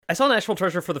I saw National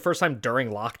Treasure for the first time during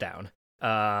lockdown.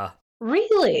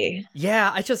 Really?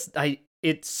 Yeah,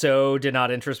 it so did not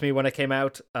interest me when it came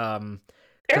out. Fair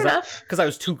enough. Because I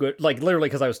was too good, like literally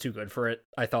because I was too good for it,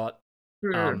 I thought.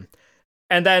 Hmm.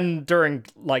 And then during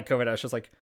like COVID, I was just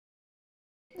like,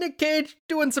 Nick Cage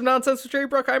doing some nonsense with Jerry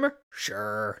Bruckheimer?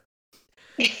 Sure.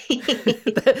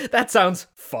 That sounds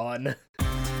fun.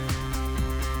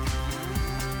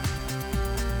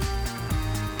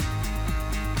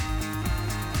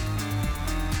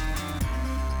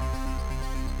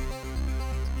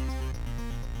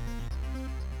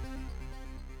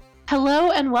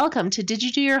 Hello and welcome to Did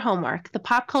You Do Your Homework, the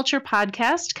pop culture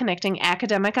podcast connecting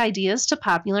academic ideas to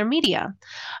popular media.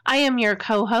 I am your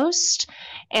co-host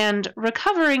and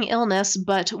recovering illness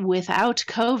but without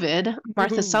COVID,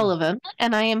 Martha Woohoo. Sullivan,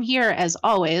 and I am here as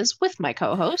always with my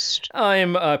co-host.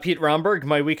 I'm Pete Romberg.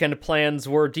 My weekend plans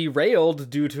were derailed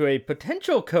due to a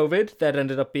potential COVID that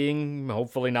ended up being,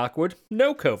 hopefully knockwood,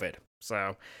 no COVID.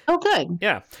 So, Oh, good.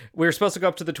 yeah. We were supposed to go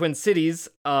up to the Twin Cities,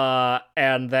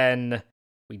 and then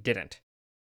we didn't.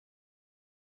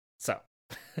 So.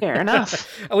 Fair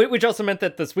enough. Which also meant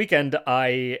that this weekend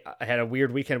I had a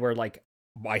weird weekend where, like,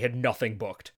 I had nothing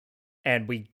booked, and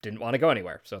we didn't want to go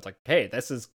anywhere. So it's like, hey,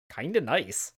 this is kind of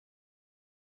nice.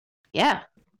 Yeah.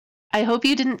 I hope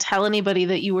you didn't tell anybody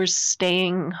that you were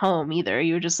staying home either.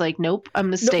 You were just like, nope, I'm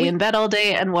going to stay in bed all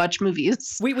day and watch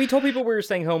movies. We told people we were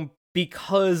staying home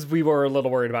because we were a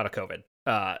little worried about a COVID.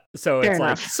 So Fair it's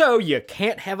enough. like, so you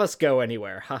can't have us go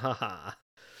anywhere. Ha ha ha.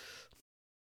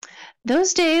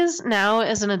 Those days now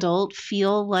as an adult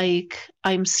feel like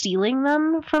I'm stealing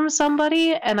them from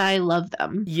somebody, and I love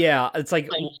them. Yeah, it's like,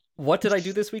 what did I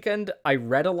do this weekend? I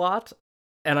read a lot,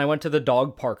 and I went to the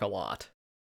dog park a lot.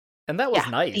 And that was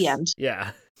nice. The end.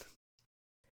 Yeah.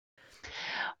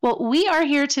 Well, we are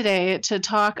here today to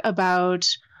talk about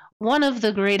one of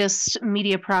the greatest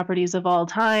media properties of all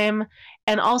time,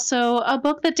 and also a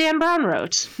book that Dan Brown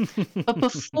wrote. But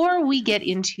before we get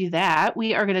into that,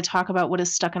 we are going to talk about what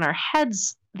is stuck in our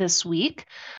heads this week.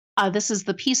 This is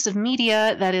the piece of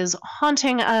media that is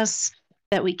haunting us,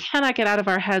 that we cannot get out of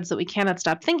our heads, that we cannot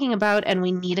stop thinking about, and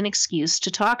we need an excuse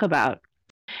to talk about.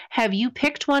 Have you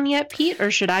picked one yet, Pete, or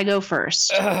should I go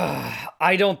first?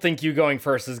 I don't think you going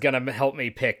first is going to help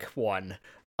me pick one.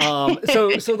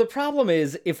 So the problem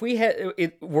is, if we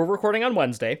we're recording on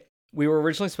Wednesday. We were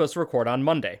originally supposed to record on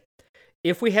Monday.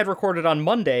 If we had recorded on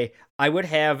Monday, I would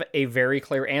have a very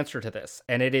clear answer to this,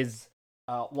 and it is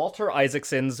Walter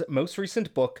Isaacson's most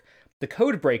recent book, The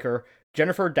Codebreaker: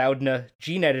 Jennifer Doudna,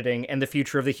 Gene Editing, and the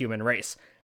Future of the Human Race.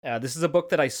 This is a book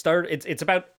that I started. It's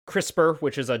about CRISPR,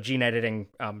 which is a gene editing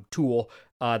tool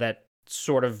that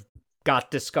sort of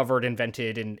got discovered,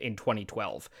 invented in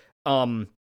 2012.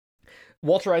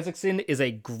 Walter Isaacson is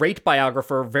a great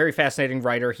biographer, very fascinating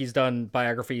writer. He's done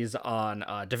biographies on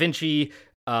Da Vinci,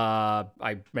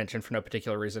 I mentioned for no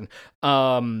particular reason,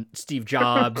 Steve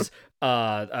Jobs,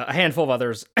 a handful of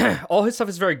others. All his stuff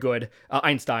is very good.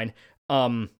 Einstein.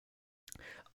 I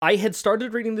had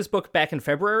started reading this book back in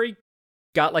February,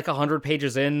 got like 100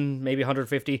 pages in, maybe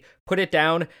 150, put it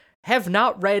down, have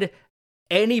not read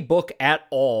any book at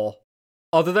all.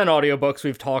 Other than audiobooks.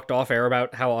 We've talked off air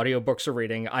about how audiobooks are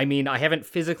reading. I mean, I haven't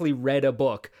physically read a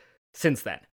book since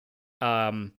then.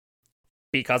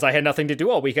 Because I had nothing to do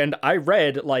all weekend, I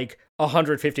read like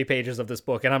 150 pages of this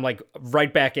book, and I'm like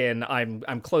right back in.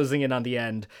 I'm closing in on the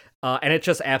end, and it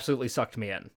just absolutely sucked me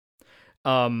in.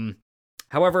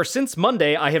 However, since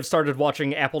Monday, I have started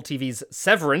watching Apple TV's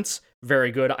Severance.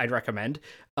 Very good, I'd recommend.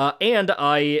 And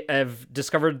I have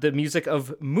discovered the music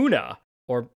of Muna,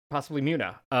 or possibly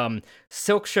Muna.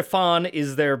 Silk Chiffon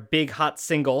is their big hot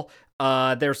single.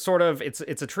 They're sort of, it's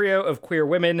a trio of queer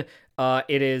women.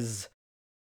 It is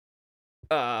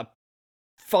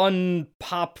fun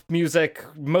pop music.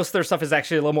 Most of their stuff is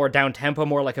actually a little more down-tempo,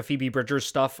 more like a Phoebe Bridgers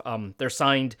stuff. They're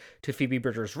signed to Phoebe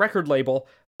Bridgers' record label,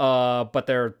 but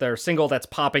their single that's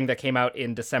popping that came out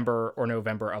in December or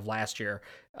November of last year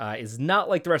is not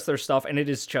like the rest of their stuff, and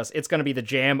it's going to be the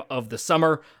jam of the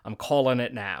summer. I'm calling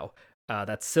it now.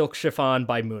 That's Silk Chiffon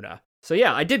by Muna. So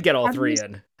yeah, I did get all three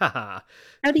in. Haha.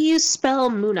 How do you spell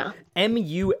Muna?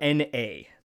 Muna.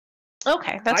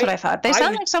 Okay, that's what I thought. They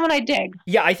sound like someone I dig.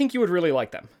 Yeah, I think you would really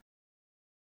like them.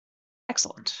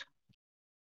 Excellent.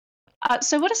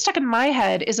 So what is stuck in my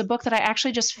head is a book that I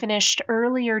actually just finished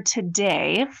earlier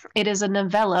today. It is a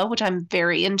novella, which I'm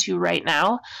very into right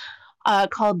now,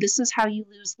 called This Is How You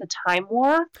Lose the Time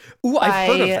War. Ooh, I've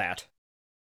heard of that.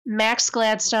 Max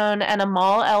Gladstone and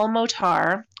Amal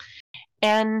El-Mohtar.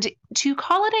 And to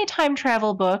call it a time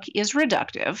travel book is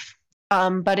reductive,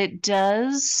 but it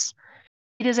does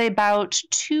It is about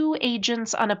two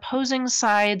agents on opposing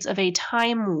sides of a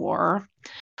time war.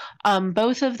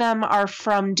 Both of them are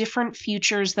from different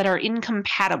futures that are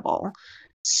incompatible.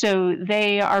 So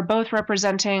they are both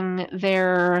representing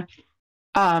their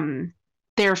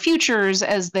futures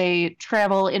as they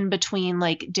travel in between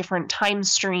like different time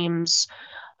streams,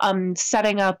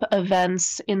 setting up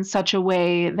events in such a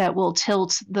way that will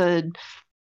tilt the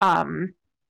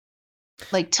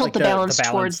Like balance the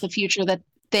towards balance. the future that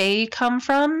they come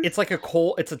from. It's like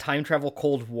it's a time travel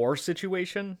Cold War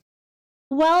situation.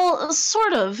 Well,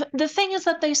 sort of. The thing is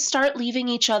that they start leaving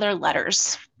each other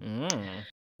letters Mm.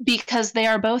 because they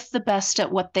are both the best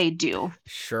at what they do.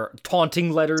 Sure.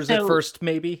 Taunting letters at So first,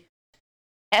 maybe?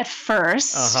 at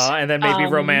first, And then maybe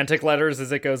romantic letters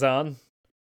as it goes on.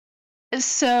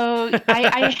 so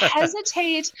I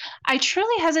hesitate. I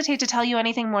truly hesitate to tell you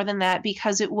anything more than that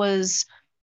because it was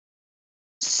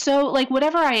so like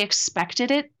whatever I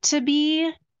expected it to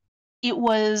be, it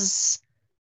was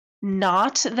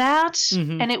not that,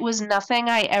 Mhm. and it was nothing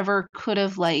I ever could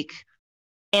have like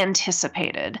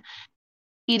anticipated.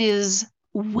 It is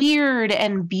weird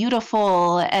and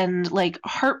beautiful and like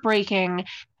heartbreaking,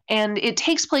 and it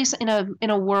takes place in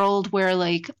a world where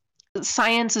like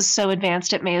science is so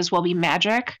advanced it may as well be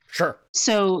magic. Sure.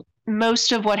 So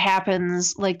most of what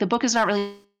happens, like the book is not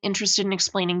really interested in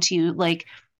explaining to you like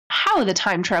how the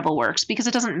time travel works because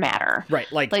it doesn't matter. Right.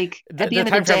 Like At the the end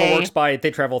of time the travel day, works by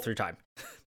they travel through time.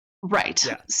 right.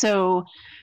 Yeah. So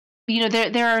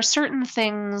there are certain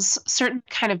things, certain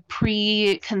kind of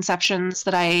preconceptions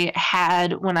that I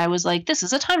had when I was like, this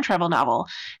is a time travel novel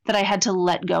that I had to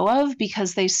let go of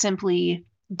because they simply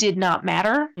did not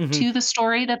matter Mhm. to the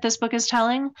story that this book is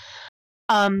telling.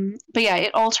 But yeah,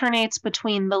 it alternates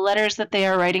between the letters that they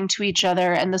are writing to each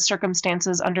other and the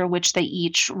circumstances under which they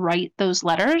each write those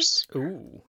letters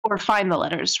Ooh. or find the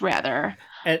letters rather.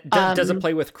 And does it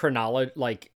play with chronology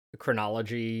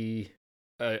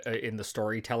in the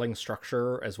storytelling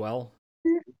structure as well?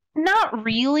 Not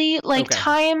really. Like Okay.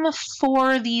 time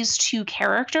for these two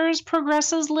characters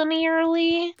progresses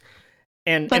linearly,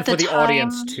 And but the for the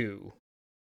audience time, too.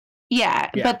 yeah,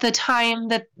 Yeah. but the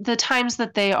times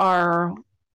that they are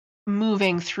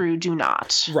moving through do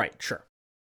not. Right, sure.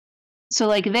 So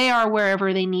like they are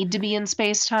wherever they need to be in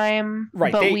space time,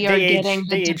 Right. but we are getting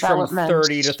They the age from development.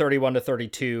 30 to 31 to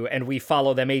 32 and we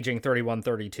follow them aging 31,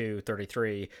 32,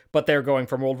 33, but they're going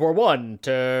from World War 1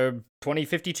 to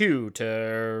 2052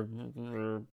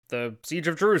 to the Siege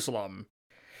of Jerusalem.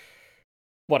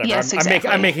 Whatever. Yes, exactly.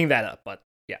 I'm making that up, but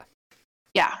yeah.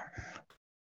 Yeah.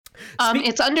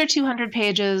 It's under 200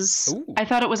 pages. Ooh. I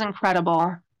thought it was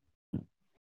incredible.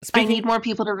 I need more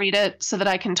people to read it so that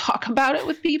I can talk about it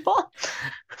with people.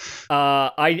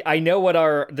 I know what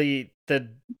are the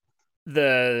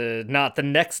not the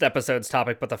next episode's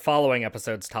topic, but the following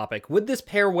episode's topic. Would this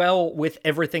pair well with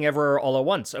Everything Ever All at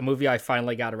Once, a movie I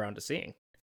finally got around to seeing?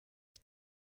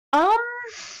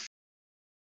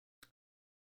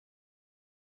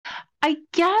 I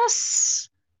guess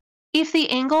if the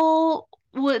angle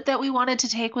that we wanted to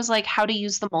take was like how to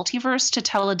use the multiverse to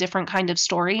tell a different kind of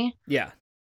story. Yeah.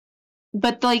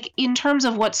 But like in terms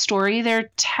of what story they're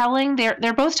telling,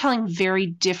 they're both telling very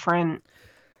different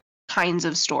kinds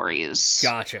of stories.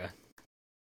 Gotcha.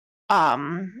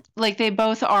 Like they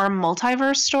both are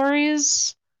multiverse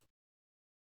stories,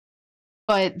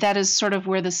 but that is sort of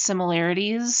where the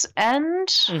similarities end.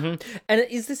 Mm-hmm. And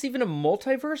is this even a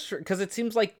multiverse? Because it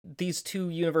seems like these two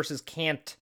universes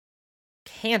can't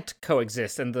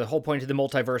coexist, and the whole point of the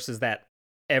multiverse is that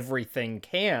everything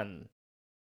can.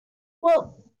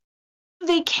 Well,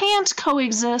 they can't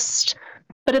coexist,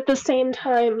 but at the same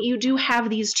time, you do have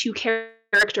these two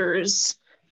characters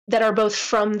that are both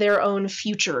from their own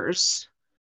futures.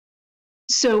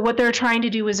 So what they're trying to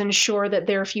do is ensure that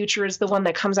their future is the one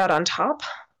that comes out on top.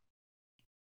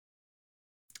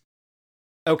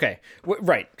 Okay,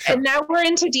 right. Sure. And now we're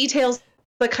into details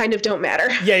that kind of don't matter.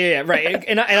 Yeah, right.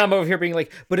 and I'm over here being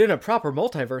like, but in a proper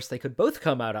multiverse, they could both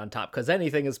come out on top because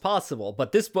anything is possible.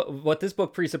 But what this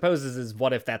book presupposes is,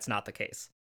 what if that's not the case?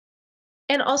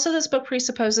 And also, this book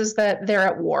presupposes that they're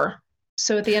at war.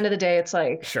 So at the end of the day, it's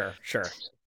like sure.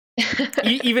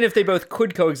 Even if they both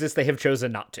could coexist, they have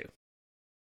chosen not to.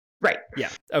 Right. Yeah.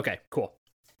 Okay. Cool.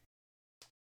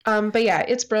 But yeah,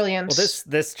 it's brilliant. Well,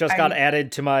 this just got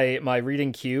added to my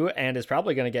reading queue and is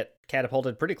probably going to get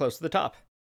catapulted pretty close to the top.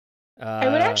 I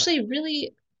would actually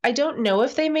really, I don't know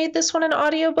if they made this one an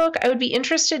audiobook. I would be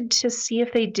interested to see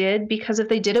if they did, because if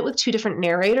they did it with two different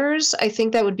narrators, I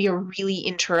think that would be a really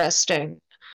interesting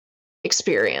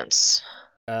experience.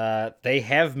 They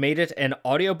have made it an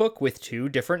audiobook with two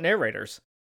different narrators.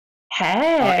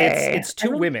 Hey, It's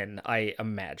two women, I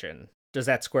imagine. Does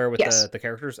that square with yes, the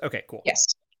characters? Okay, cool. yes.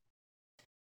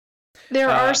 There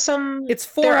are some. It's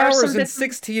 4 There are hours some and bits.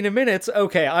 16 minutes.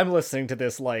 Okay, I'm listening to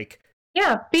this like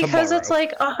Yeah, because it's tomorrow.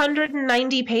 like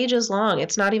 190 pages long.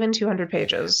 It's not even 200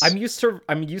 pages. I'm used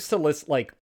to list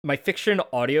like my fiction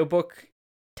audiobook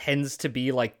tends to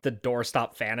be like the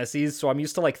doorstop fantasies, so I'm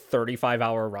used to like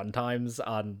 35-hour runtimes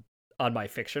on my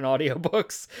fiction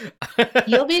audiobooks.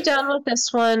 You'll be done with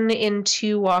this one in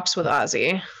 2 walks with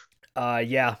Ozzy.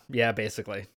 Yeah,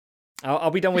 basically.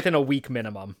 I'll be done within a week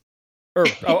minimum. Or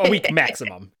a week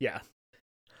maximum, yeah.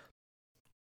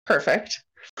 Perfect.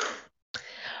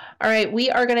 All right, we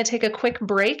are going to take a quick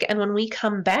break, and when we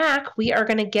come back, we are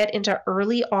going to get into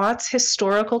early aughts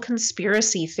historical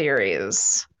conspiracy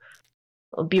theories.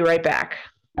 We'll be right back.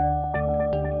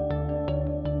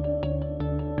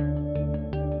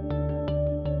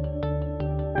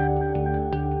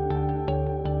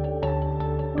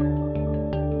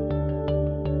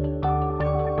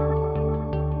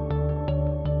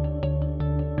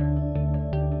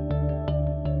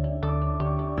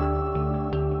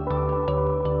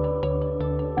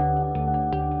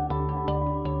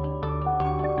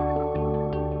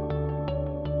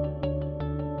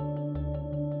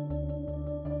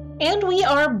 And we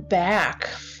are back.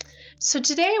 So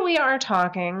today we are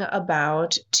talking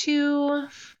about are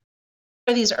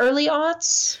these early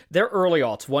aughts? They're early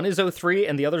aughts. One is 03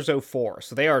 and the other's 04.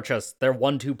 So they're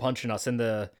 1-2 punching us in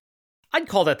the... I'd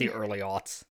call that the early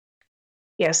aughts.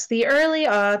 Yes, the early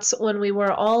aughts, when we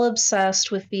were all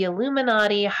obsessed with the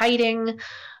Illuminati hiding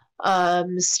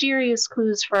mysterious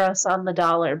clues for us on the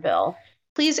dollar bill.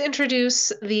 Please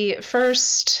introduce the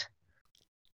first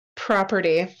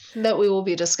property that we will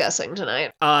be discussing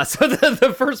tonight. So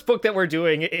the first book that we're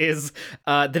doing is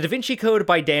The Da Vinci Code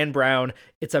by Dan Brown.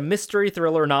 It's a mystery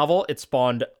thriller novel. It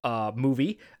spawned a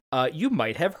movie. You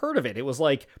might have heard of it. It was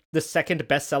like the second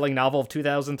best-selling novel of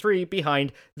 2003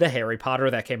 behind the Harry Potter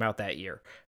that came out that year.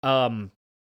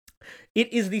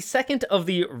 It is the second of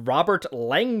the Robert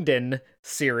Langdon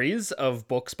series of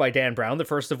books by Dan Brown, the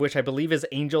first of which I believe is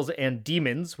Angels and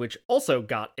Demons, which also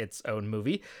got its own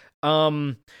movie.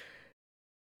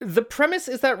 The premise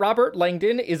is that Robert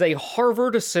Langdon is a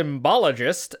Harvard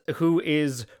symbologist who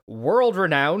is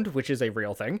world-renowned, which is a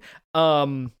real thing,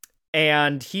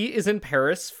 and he is in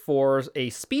Paris for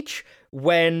a speech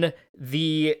when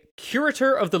the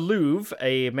curator of the Louvre,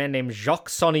 a man named Jacques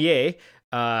Sonnier,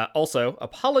 also,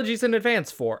 apologies in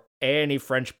advance for any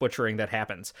French butchering that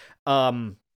happens,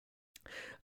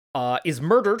 is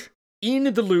murdered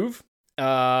in the Louvre,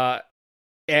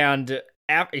 and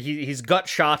he's gut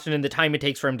shot, and in the time it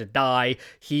takes for him to die,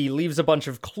 he leaves a bunch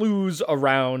of clues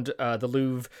around the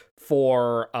Louvre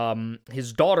for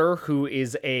his daughter, who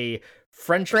is a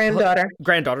French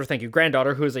granddaughter, thank you,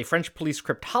 who is a French police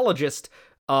cryptologist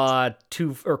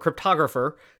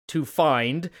cryptographer to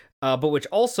find, but which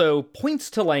also points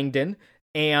to Langdon,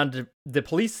 and the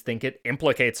police think it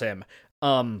implicates him.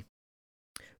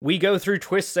 We go through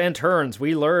twists and turns.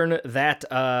 We learn that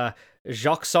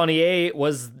Jacques Sonnier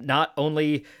was not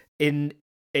only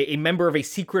a member of a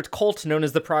secret cult known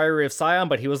as the Priory of Sion,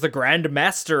 but he was the Grand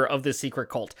Master of this secret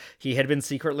cult. He had been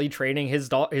secretly training his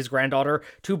granddaughter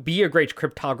to be a great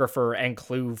cryptographer and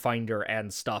clue finder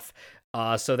and stuff.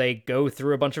 So they go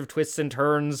through a bunch of twists and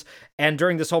turns, and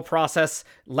during this whole process,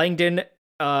 Langdon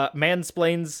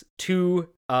mansplains to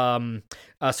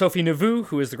Sophie Neveu,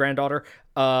 who is the granddaughter,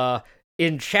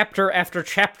 in chapter after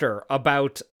chapter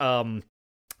about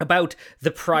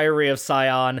the Priory of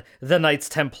Sion, the Knights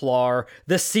Templar,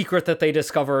 the secret that they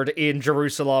discovered in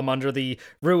Jerusalem under the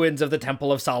ruins of the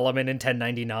Temple of Solomon in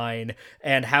 1099,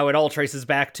 and how it all traces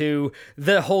back to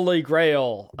the Holy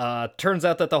Grail. Turns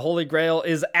out that the Holy Grail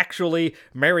is actually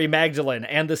Mary Magdalene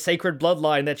and the sacred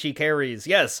bloodline that she carries.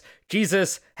 Yes,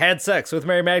 Jesus had sex with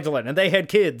Mary Magdalene, and they had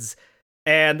kids,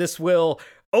 and this will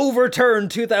overturn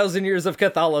 2,000 years of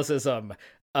Catholicism.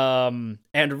 And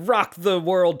rock the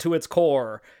world to its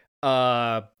core.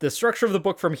 The structure of the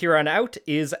book from here on out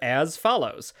is as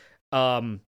follows.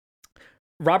 Robert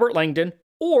Langdon,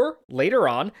 or later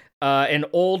on, an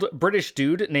old British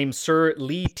dude named Sir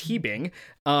Lee Teabing,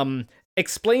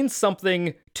 explains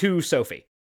something to Sophie.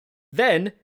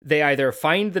 Then they either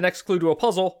find the next clue to a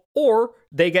puzzle, or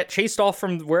they get chased off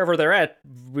from wherever they're at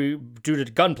due to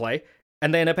gunplay,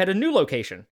 and they end up at a new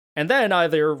location. And then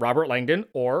either Robert Langdon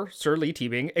or Sir Lee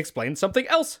Teabing explains something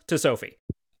else to Sophie.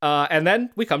 And then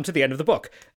we come to the end of the book.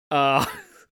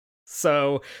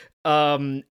 So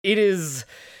it is...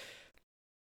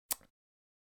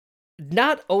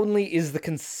 Not only is the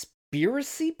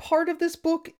conspiracy part of this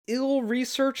book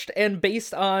ill-researched and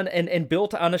based on and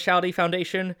built on a shoddy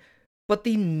foundation, but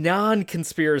the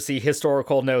non-conspiracy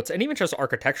historical notes and even just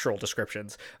architectural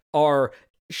descriptions are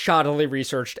shoddily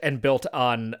researched and built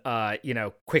on,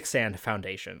 quicksand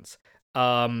foundations.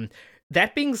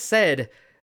 That being said,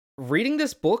 reading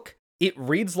this book, it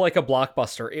reads like a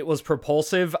blockbuster. It was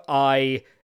propulsive. I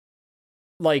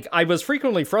was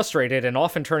frequently frustrated and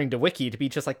often turning to Wiki to be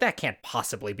just like, that can't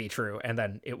possibly be true. And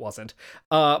then it wasn't.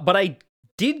 But I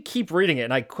did keep reading it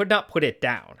and I could not put it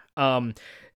down.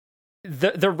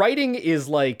 The writing is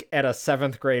like at a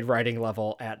 7th grade writing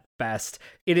level at best.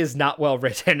 It is not well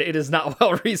written. It is not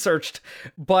well researched,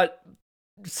 but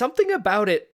something about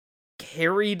it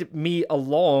carried me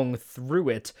along through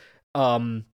it.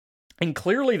 And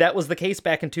clearly that was the case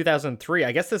back in 2003.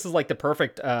 I guess this is like the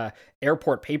perfect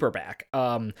airport paperback.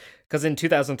 Because in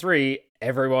 2003,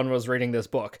 everyone was reading this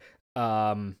book.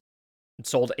 It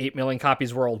sold 8 million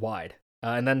copies worldwide.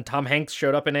 And then Tom Hanks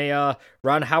showed up in a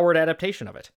Ron Howard adaptation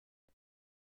of it.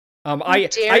 I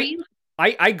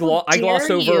gloss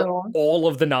over all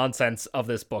of the nonsense of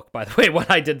this book, by the way, when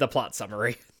I did the plot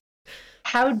summary.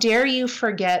 How dare you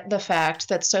forget the fact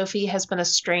that Sophie has been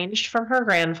estranged from her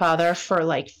grandfather for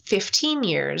like 15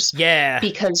 years. Yeah.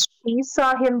 Because she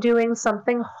saw him doing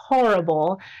something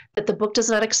horrible that the book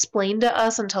does not explain to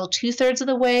us until 2/3 of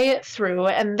the way through.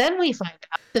 And then we find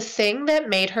out the thing that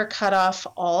made her cut off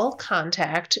all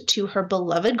contact to her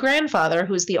beloved grandfather,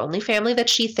 who's the only family that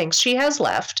she thinks she has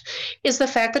left, is the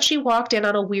fact that she walked in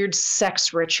on a weird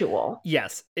sex ritual.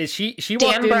 Yes. She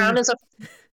walked in...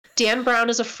 Dan Brown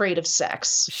is afraid of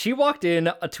sex. She walked in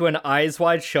to an eyes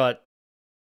wide shut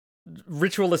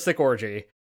ritualistic orgy,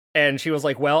 and she was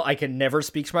like, well, I can never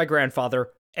speak to my grandfather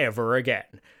ever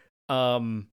again.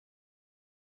 And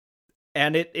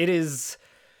it is...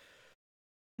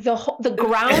 the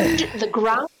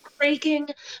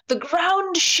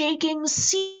ground shaking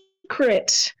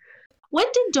secret. When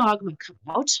did Dogma come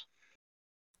out?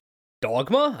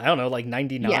 Dogma? I don't know, like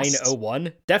 99, yes.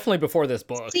 01? Definitely before this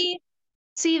book.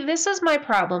 See, this is my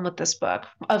problem with this book,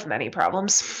 of many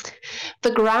problems.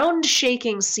 The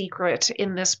ground-shaking secret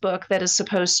in this book that is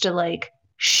supposed to, like,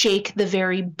 shake the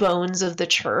very bones of the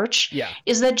church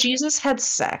is that Jesus had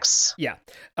sex. Yeah.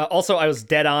 Also, I was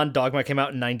dead on. Dogma came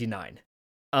out in 99.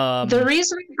 The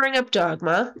reason I bring up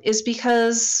Dogma is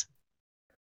because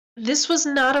this was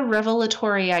not a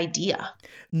revelatory idea.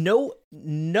 No,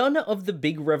 none of the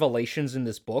big revelations in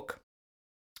this book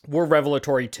were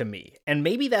revelatory to me. And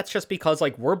maybe that's just because,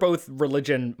 like, we're both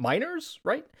religion minors,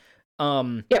 right?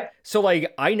 Yeah. So,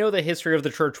 like, I know the history of the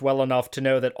church well enough to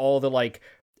know that all the, like,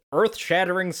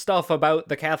 earth-shattering stuff about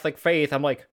the Catholic faith, I'm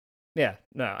like, yeah,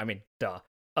 no, I mean, duh.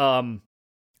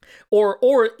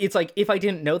 Or it's like, if I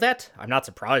didn't know that, I'm not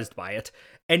surprised by it.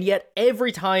 And yet,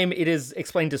 every time it is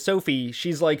explained to Sophie,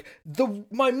 she's like,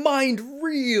 my mind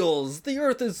reels. The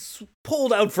earth is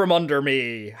pulled out from under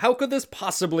me. How could this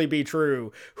possibly be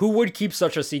true? Who would keep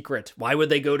such a secret? Why would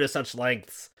they go to such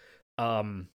lengths?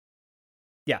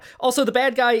 Yeah. Also, the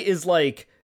bad guy is like,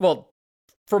 well,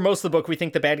 for most of the book, we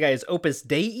think the bad guy is Opus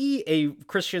Dei, a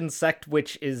Christian sect,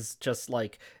 which is just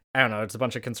like, I don't know, it's a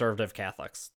bunch of conservative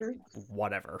Catholics.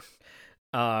 Whatever.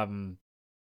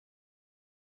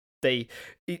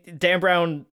 Dan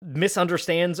Brown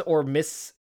misunderstands or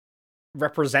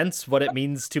misrepresents what it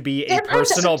means to be a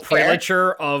personal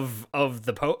prelature of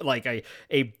the Pope, like a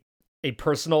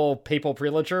personal papal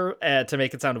prelature, to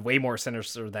make it sound way more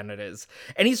sinister than it is.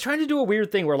 And he's trying to do a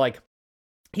weird thing where, like,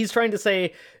 he's trying to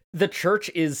say the church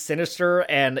is sinister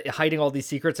and hiding all these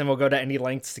secrets and will go to any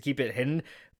lengths to keep it hidden.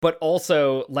 But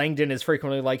also, Langdon is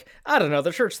frequently like, I don't know,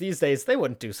 the church these days, they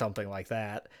wouldn't do something like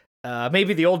that.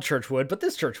 Maybe the old church would, but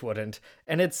this church wouldn't.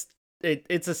 And it's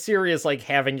a serious, like,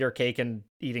 having your cake and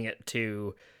eating it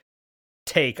to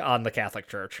take on the Catholic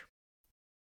Church.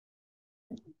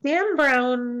 Dan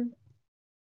Brown...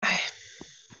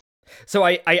 So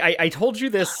I told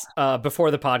you this before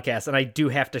the podcast, and I do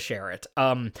have to share it.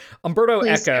 Umberto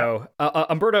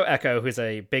Eco, who's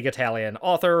a big Italian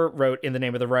author, wrote In the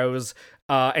Name of the Rose,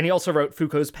 and he also wrote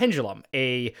Foucault's Pendulum,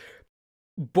 a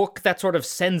book that sort of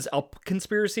sends up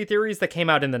conspiracy theories that came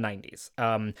out in the 90s.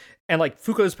 And, like,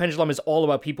 Foucault's Pendulum is all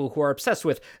about people who are obsessed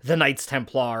with the Knights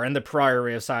Templar and the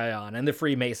Priory of Sion and the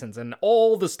Freemasons and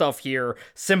all the stuff here,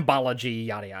 symbology,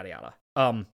 yada, yada, yada.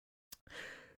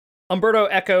 Umberto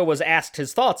Eco was asked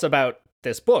his thoughts about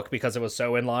this book because it was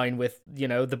so in line with,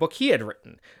 the book he had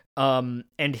written.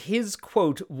 And his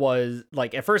quote was,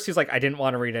 like, at first he's like, I didn't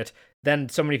want to read it. Then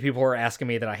so many people were asking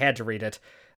me that I had to read it.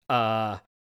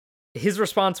 His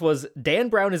response was, Dan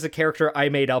Brown is a character I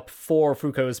made up for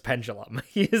Foucault's Pendulum.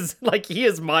 He is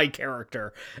my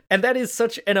character. And that is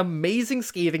such an amazing,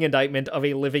 scathing indictment of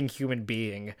a living human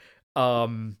being.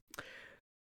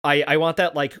 I want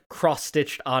that like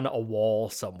cross-stitched on a wall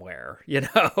somewhere, you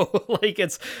know? Like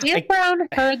it's Dan Brown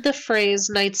heard the phrase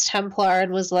Knights Templar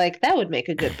and was like, that would make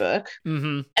a good book,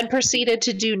 mm-hmm. and proceeded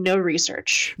to do no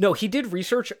research. No, he did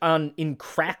research in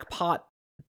crackpot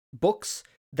books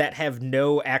that have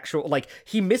no actual, like,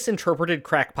 he misinterpreted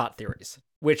crackpot theories,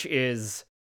 which is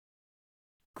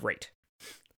great.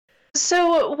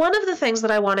 So one of the things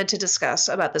that I wanted to discuss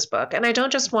about this book, and I don't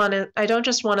just want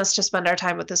us to spend our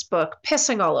time with this book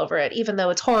pissing all over it, even though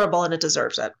it's horrible and it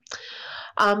deserves it.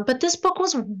 But this book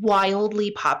was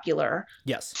wildly popular,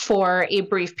 yes, for a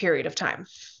brief period of time.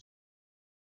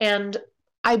 And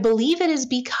I believe it is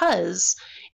because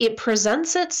it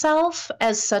presents itself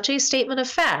as such a statement of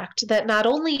fact that not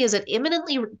only is it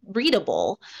imminently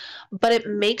readable, but it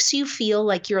makes you feel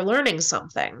like you're learning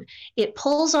something. It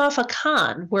pulls off a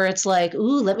con where it's like,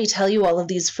 ooh, let me tell you all of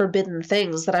these forbidden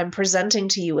things that I'm presenting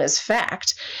to you as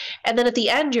fact. And then at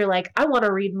the end, you're like, I want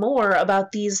to read more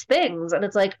about these things. And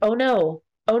it's like, oh no,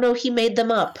 he made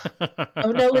them up.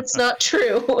 Oh no, it's not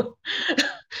true.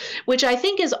 Which I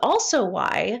think is also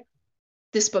why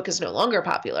this book is no longer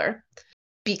popular,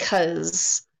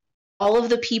 because all of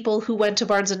the people who went to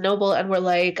Barnes and Noble and were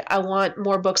like, I want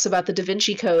more books about the Da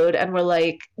Vinci Code, and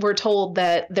we're told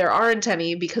that there aren't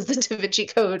any because the Da Vinci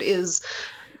Code is,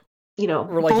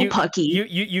 or like bullpucky.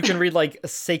 You can read like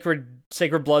Sacred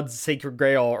Blood's Sacred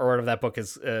Grail, or whatever that book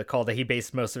is called, that he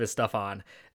based most of his stuff on.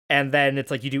 And then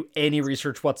it's like you do any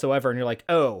research whatsoever, and you're like,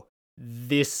 oh,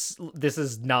 this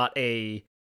is not a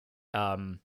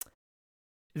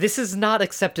this is not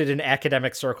accepted in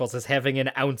academic circles as having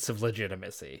an ounce of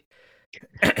legitimacy.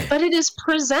 But it is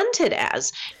presented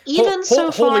as, even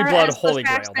so far Holy Blood, as Holy the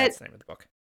fact Grail. That, that's the name of the book.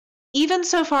 Even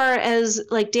so far as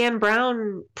like Dan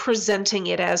Brown presenting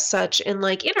it as such in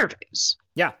like interviews.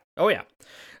 Yeah. Oh yeah.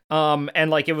 And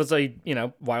like it was a,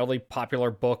 wildly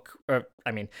popular book.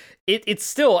 I mean, it's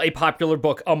still a popular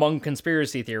book among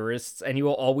conspiracy theorists, and you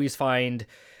will always find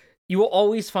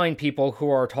people who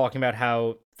are talking about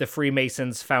how the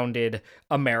Freemasons founded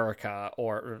America,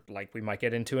 or like we might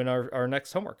get into in our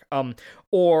next homework.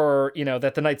 Or,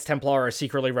 that the Knights Templar are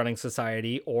secretly running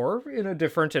society, or in a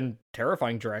different and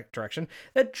terrifying direction,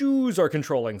 that Jews are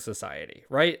controlling society,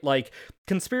 right? Like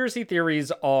conspiracy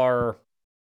theories are,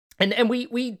 and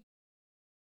we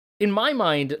in my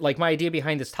mind, like my idea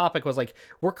behind this topic was like,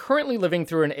 we're currently living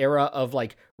through an era of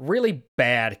like really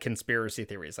bad conspiracy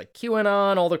theories, like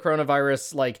QAnon, all the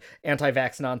coronavirus, like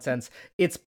anti-vax nonsense.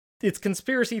 It's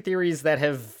conspiracy theories that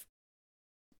have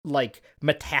like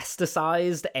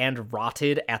metastasized and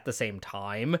rotted at the same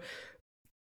time.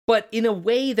 But in a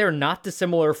way, they're not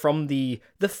dissimilar from the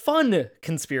fun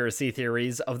conspiracy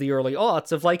theories of the early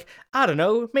aughts of like, I don't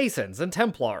know, Masons and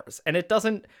Templars. And it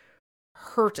doesn't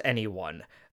hurt anyone.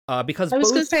 Because I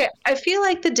was going to say, I feel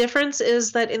like the difference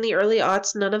is that in the early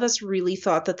aughts, none of us really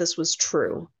thought that this was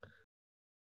true.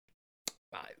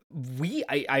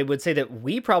 I would say that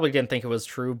we probably didn't think it was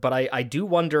true, but I do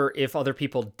wonder if other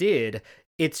people did.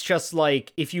 It's just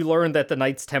like, if you learn that the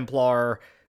Knights Templar,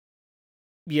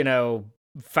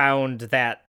 found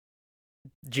that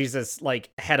Jesus, like,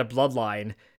 had a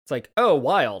bloodline, it's like, oh,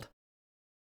 wild.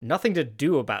 Nothing to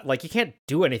do about, like, you can't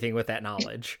do anything with that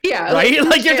knowledge. Yeah. Right?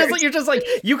 Like you're just like,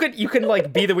 you can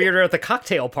like be the weirdo at the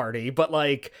cocktail party, but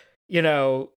like,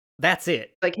 that's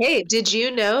it. Like, hey, did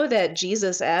you know that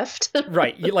Jesus effed?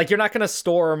 Right. You're not going to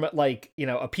storm like,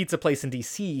 a pizza place in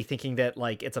DC thinking that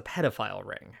like it's a pedophile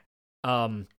ring.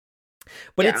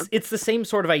 But yeah. it's the same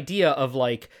sort of idea of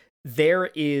like,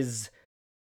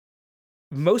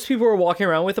 most people are walking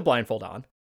around with a blindfold on.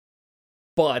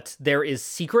 But there is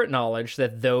secret knowledge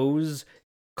that those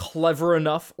clever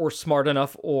enough or smart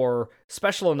enough or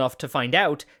special enough to find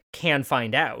out can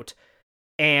find out.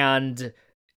 And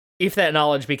if that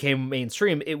knowledge became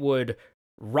mainstream, it would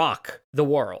rock the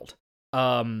world.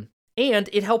 And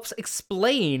it helps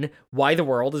explain why the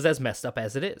world is as messed up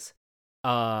as it is.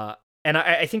 And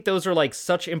I think those are like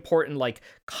such important like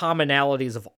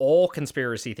commonalities of all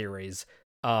conspiracy theories.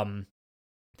 And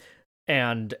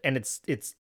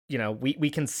it's we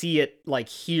can see it like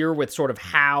here with sort of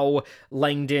how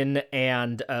Langdon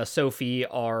and Sophie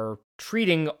are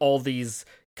treating all these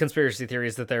conspiracy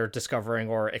theories that they're discovering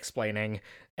or explaining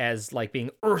as like being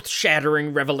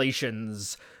earth-shattering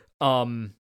revelations.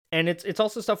 And it's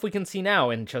also stuff we can see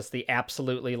now in just the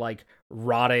absolutely like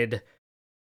rotted,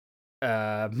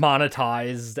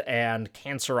 monetized and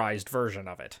cancerized version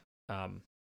of it.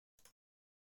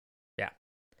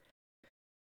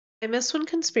 I miss when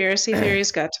conspiracy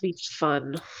theories got to be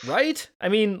fun. Right? I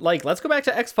mean, like, let's go back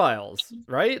to X-Files,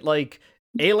 right? Like,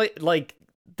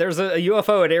 there's a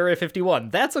UFO at Area 51.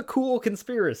 That's a cool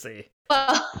conspiracy.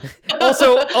 Well,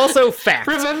 Also fact.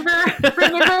 Remember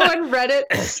when Reddit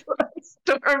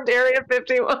stormed Area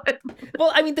 51?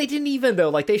 Well, I mean, they didn't even, though.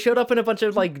 Like, they showed up in a bunch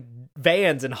of, like,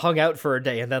 vans and hung out for a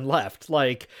day and then left.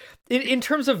 Like, in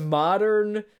terms of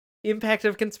modern impact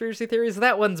of conspiracy theories,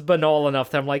 that one's banal enough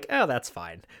that I'm like, oh, that's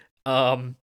fine.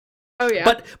 Oh,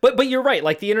 yeah. But you're right.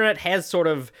 Like, the internet has sort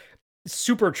of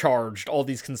supercharged all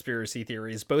these conspiracy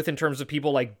theories, both in terms of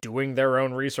people, like, doing their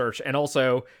own research and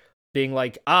also being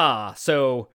like,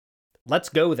 so let's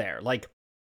go there. Like,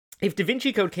 if Da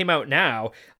Vinci Code came out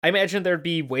now, I imagine there'd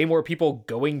be way more people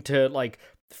going to, like,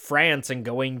 France and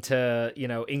going to,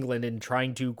 England and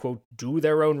trying to, quote, do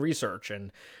their own research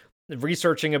and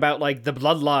researching about, like, the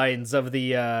bloodlines of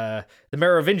the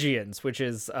Merovingians, which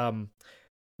is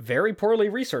very poorly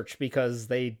researched because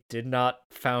they did not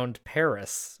found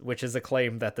Paris, which is a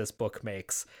claim that this book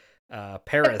makes.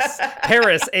 Paris,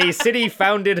 a city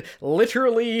founded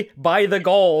literally by the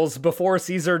Gauls before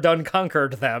Caesar done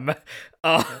conquered them.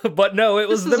 But no, it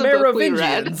was the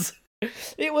Merovingians.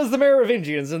 It was the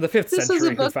Merovingians in the 5th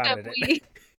century who founded it.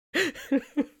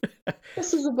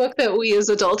 This is a book that we as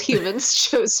adult humans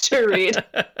chose to read.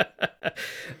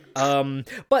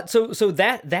 But so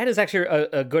that is actually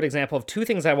a good example of two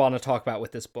things I want to talk about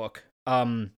with this book.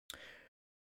 One,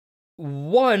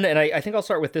 and I think I'll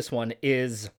start with this one,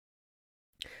 is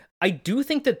I do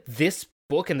think that this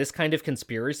book and this kind of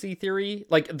conspiracy theory,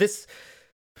 like this,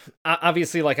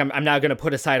 obviously, like I'm now going to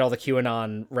put aside all the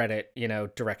QAnon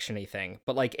Reddit, direction-y thing,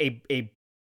 but like a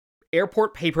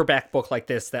airport paperback book like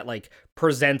this that like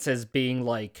presents as being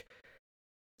like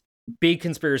big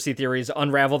conspiracy theories,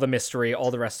 unravel the mystery, all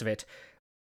the rest of it,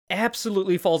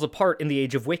 absolutely falls apart in the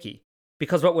age of Wiki.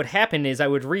 Because what would happen is I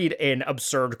would read an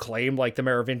absurd claim like the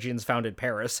Merovingians founded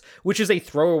Paris, which is a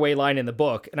throwaway line in the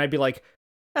book, and I'd be like,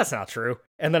 that's not true.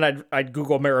 And then I'd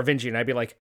Google Merovingian, and I'd be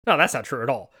like, no, that's not true at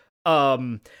all.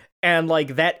 And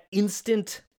like that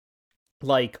instant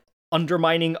like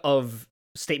undermining of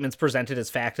statements presented as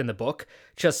fact in the book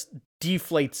just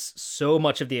deflates so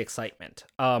much of the excitement.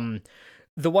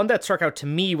 The one that struck out to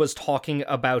me was talking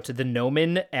about the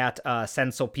gnomon at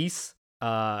Saint-Sulpice,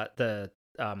 the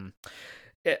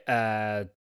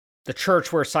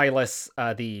church where Silas,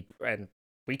 and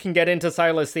we can get into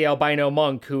Silas the albino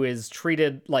monk, who is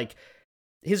treated like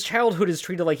his childhood is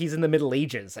treated like he's in the Middle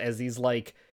Ages, as these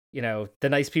like, the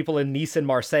nice people in Nice and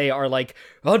Marseille are like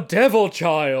a devil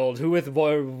child who with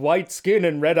white skin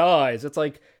and red eyes. It's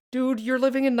like, dude, you're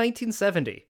living in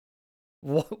 1970.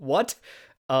 What?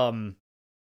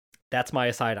 That's my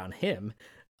aside on him.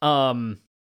 But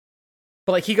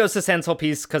like he goes to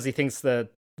Saint-Sulpice because he thinks the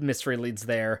mystery leads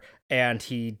there, and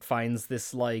he finds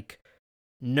this like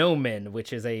gnomon,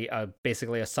 which is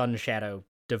basically a sun shadow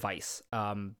device.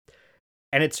 And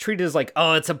it's treated as like,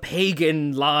 oh, it's a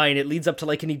pagan line. It leads up to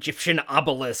like an Egyptian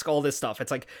obelisk, all this stuff. It's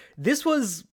like, this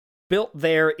was built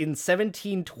there in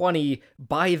 1720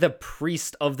 by the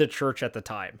priest of the church at the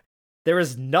time. There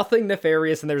is nothing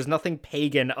nefarious and there's nothing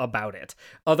pagan about it,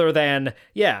 other than,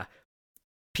 yeah,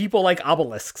 people like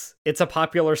obelisks. It's a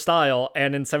popular style,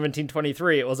 and in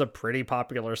 1723, it was a pretty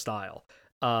popular style.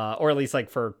 Or at least like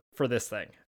for this thing.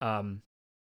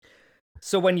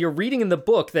 So when you're reading in the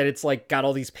book that it's like got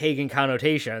all these pagan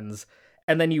connotations,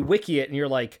 and then you wiki it and you're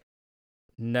like,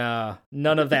 nah,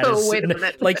 none of that is wait a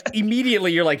minute. like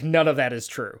immediately you're like, none of that is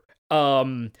true.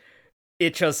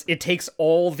 It takes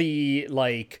all the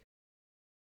like,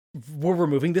 we're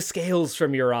removing the scales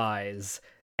from your eyes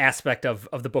aspect of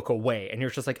the book away, and you're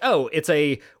just like, oh, it's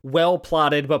a well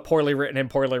plotted but poorly written and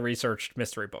poorly researched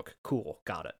mystery book. Cool,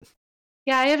 got it.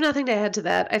 Yeah, I have nothing to add to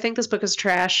that. I think this book is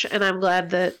trash, and I'm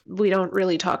glad that we don't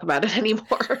really talk about it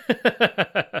anymore.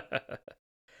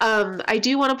 I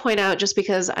do want to point out, just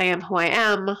because I am who I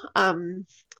am,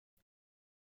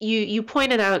 you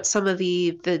pointed out some of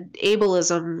the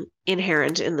ableism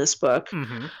inherent in this book.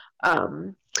 Mm-hmm.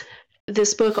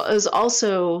 This book is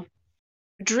also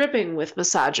dripping with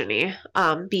misogyny,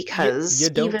 because you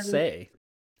don't say.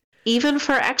 Even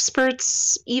for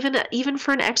experts, even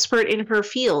for an expert in her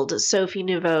field, Sophie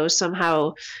Nouveau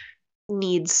somehow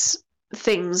needs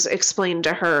things explained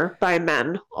to her by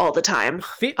men all the time.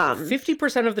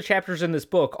 50% of the chapters in this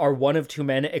book are one of two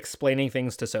men explaining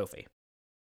things to Sophie.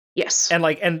 Yes.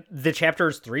 And the chapter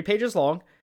is 3 pages long,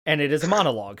 and it is a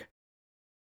monologue.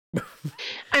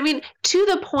 I mean, to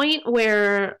the point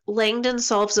where Langdon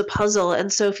solves a puzzle and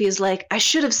Sophie is like, I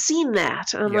should have seen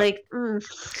that. And I'm like,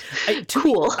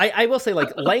 cool. I will say,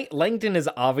 like, Langdon is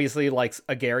obviously like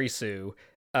a Gary Stu.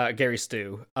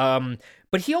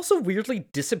 But he also weirdly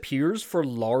disappears for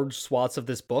large swaths of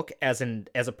this book as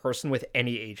a person with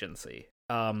any agency.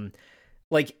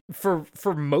 Like for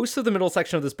most of the middle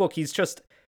section of this book, he's just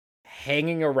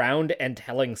hanging around and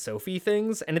telling Sophie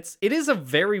things, and it is a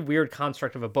very weird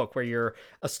construct of a book where your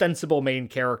ostensible main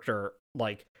character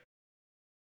like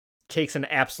takes an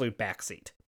absolute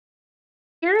backseat.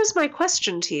 Here is my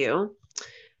question to you.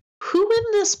 Who in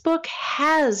this book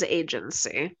has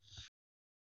agency?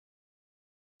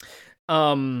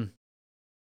 Jacques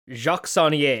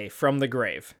Saunier from the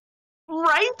grave.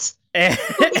 Right? And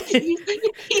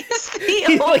he's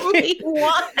the only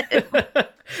one.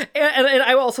 And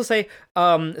I will also say,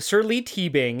 Sir Lee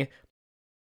Teabing,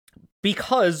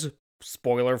 because,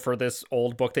 spoiler for this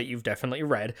old book that you've definitely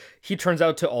read, he turns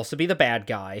out to also be the bad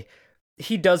guy.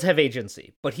 He does have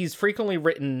agency, but he's frequently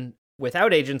written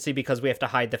without agency because we have to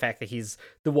hide the fact that he's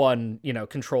the one,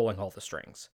 controlling all the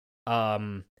strings.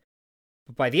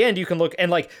 By the end, you can look, and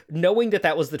like, knowing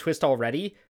that was the twist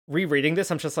already, rereading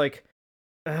this, I'm just like,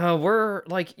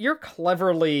 you're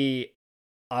cleverly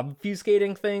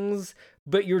obfuscating things,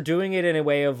 but you're doing it in a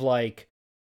way of like,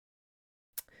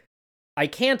 I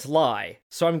can't lie,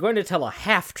 so I'm going to tell a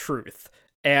half-truth.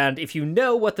 And if you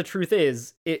know what the truth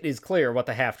is, it is clear what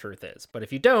the half-truth is. But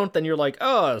if you don't, then you're like,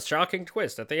 oh, shocking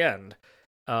twist at the end.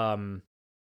 But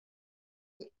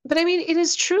I mean, it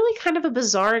is truly kind of a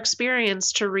bizarre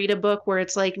experience to read a book where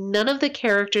it's like none of the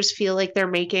characters feel like they're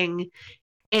making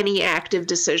any active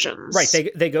decisions.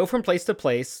 Right, they go from place to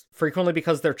place, frequently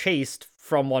because they're chased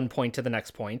from one point to the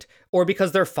next point, or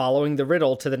because they're following the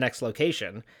riddle to the next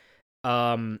location.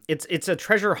 It's a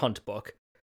treasure hunt book.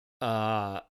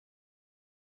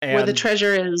 Where the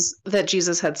treasure is that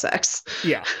Jesus had sex.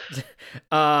 Yeah.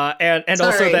 And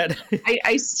also that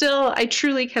I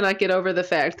truly cannot get over the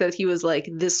fact that he was like,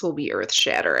 this will be earth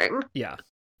shattering. Yeah.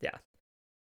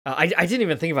 I didn't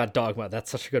even think about dogma. That's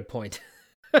such a good point.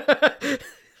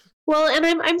 Well, and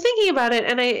I'm thinking about it,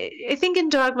 and I think in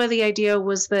Dogma the idea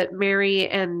was that Mary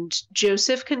and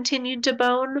Joseph continued to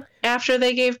bone after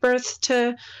they gave birth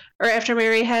to, or after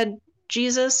Mary had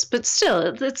Jesus, but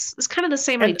still, it's kind of the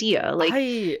same idea. Like,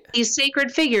 these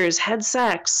sacred figures had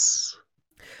sex.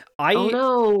 Oh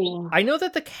no! I know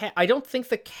that I don't think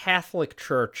the Catholic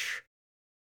Church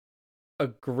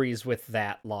agrees with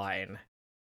that line,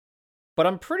 but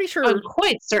I'm pretty sure. I'm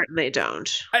quite certain they don't.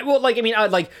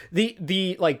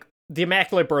 The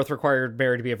Immaculate Birth required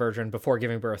Mary to be a virgin before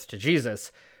giving birth to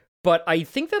Jesus, but I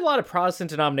think that a lot of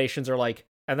Protestant denominations are like,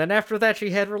 and then after that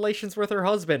she had relations with her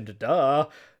husband. Duh.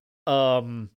 I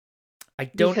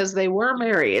don't, because they were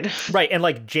married, right? And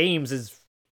like James is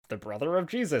the brother of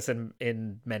Jesus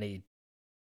in many.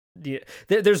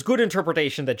 There's good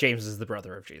interpretation that James is the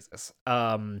brother of Jesus.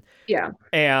 Yeah,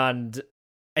 and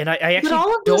I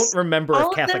actually don't remember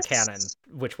if Catholic canon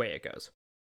which way it goes.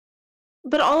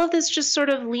 But all of this just sort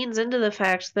of leans into the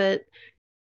fact that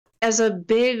as a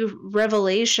big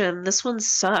revelation, this one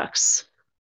sucks.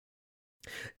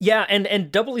 Yeah,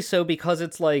 and doubly so because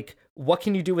it's like, what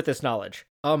can you do with this knowledge?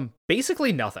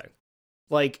 Basically nothing.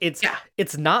 Like it's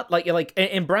not like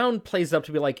and Brown plays it up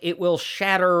to be like, it will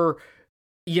shatter,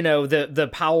 the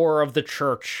power of the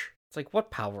church. It's like, what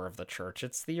power of the church?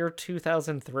 It's the year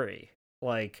 2003.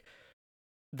 Like,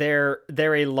 they're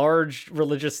a large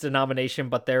religious denomination,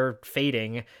 but they're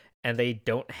fading, and they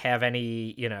don't have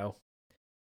any,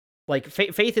 like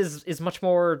faith is much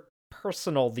more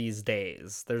personal these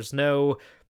days. There's no,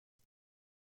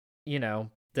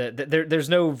 there's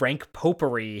no rank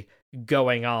popery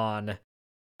going on,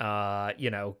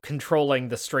 controlling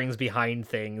the strings behind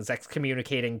things,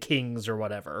 excommunicating kings or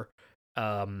whatever.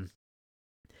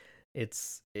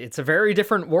 It's a very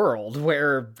different world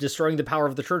where destroying the power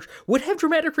of the church would have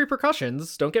dramatic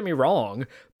repercussions, don't get me wrong,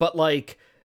 but like,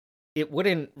 it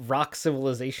wouldn't rock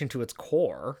civilization to its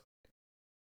core.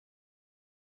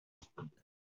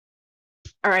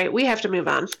 All right, we have to move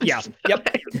on. Yeah.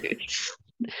 Yep.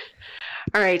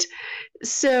 All right.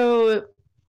 So,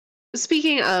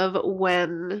 speaking of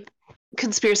when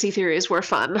conspiracy theories were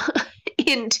fun,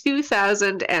 in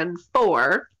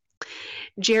 2004,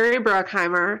 Jerry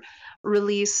Bruckheimer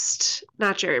released...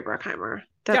 Not Jerry Bruckheimer.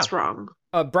 That's wrong.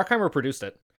 Bruckheimer produced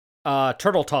it.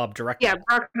 Turteltaub directed. Yeah,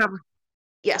 Bruckheimer.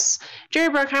 Yes.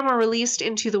 Jerry Bruckheimer released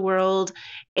into the world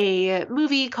a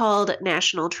movie called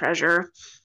National Treasure,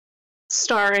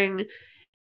 starring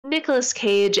Nicolas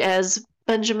Cage as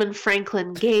Benjamin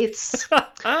Franklin Gates.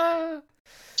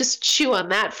 Just chew on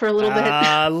that for a little bit.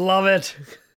 I love it.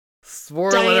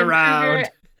 Swirl it around.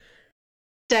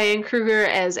 Diane Kruger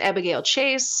as Abigail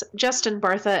Chase, Justin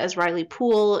Bartha as Riley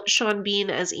Poole, Sean Bean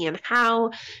as Ian Howe,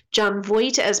 John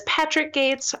Voight as Patrick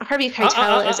Gates, Harvey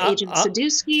Keitel as Agent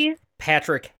Sadusky.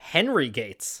 Patrick Henry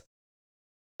Gates.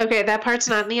 Okay, that part's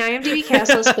not in the IMDb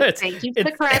cast list, but thank you for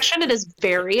the It's- correction. It is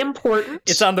very important.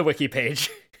 It's on the wiki page.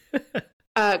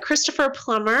 Christopher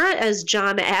Plummer as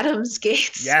John Adams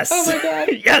Gates. Yes. Oh my god.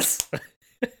 Yes.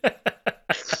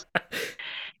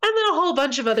 And then a whole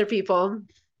bunch of other people.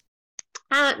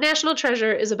 National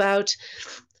Treasure is about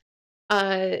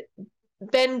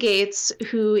Ben Gates,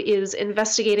 who is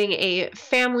investigating a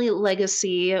family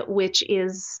legacy, which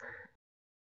is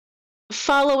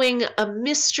following a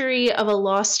mystery of a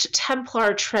lost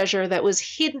Templar treasure that was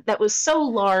hidden, that was so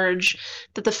large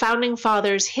that the founding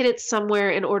fathers hid it somewhere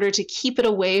in order to keep it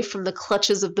away from the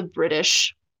clutches of the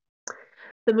British.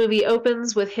 The movie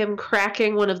opens with him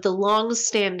cracking one of the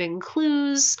long-standing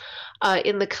clues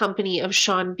in the company of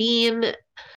Sean Bean,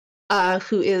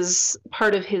 who is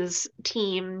part of his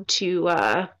team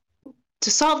to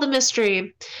solve the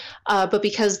mystery. But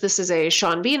because this is a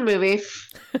Sean Bean movie,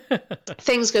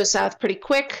 things go south pretty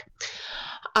quick.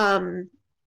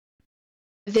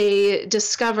 They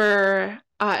discover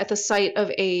at the site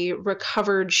of a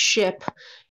recovered ship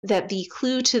that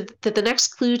the next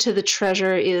clue to the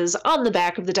treasure is on the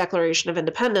back of the Declaration of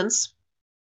Independence.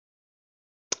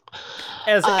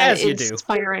 As you do.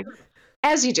 Inspiring,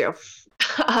 as you do.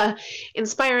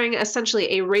 Inspiring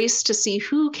essentially a race to see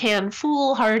who can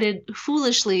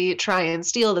foolishly try and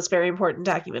steal this very important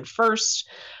document first.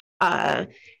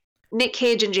 Nick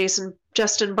Cage and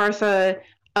Justin Bartha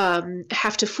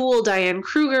have to fool Diane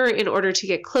Kruger in order to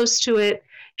get close to it.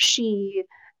 She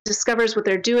discovers what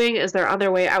they're doing as they're on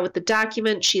their way out with the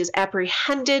document. She is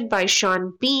apprehended by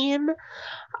Sean Bean.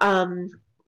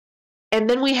 And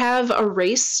then we have a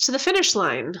race to the finish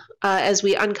line as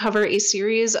we uncover a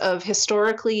series of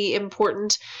historically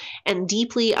important and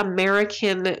deeply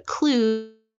American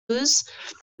clues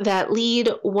that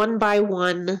lead one by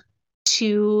one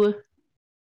to,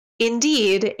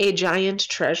 indeed, a giant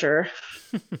treasure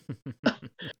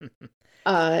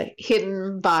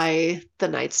hidden by the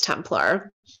Knights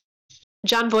Templar.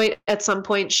 John Voight at some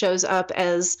point shows up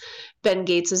as Ben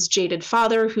Gates's jaded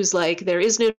father, who's like, there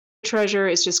is no treasure,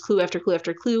 it's just clue after clue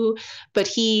after clue, but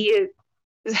he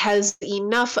has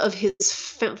enough of his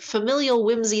familial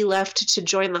whimsy left to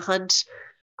join the hunt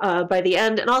by the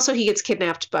end, and also he gets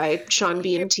kidnapped by Sean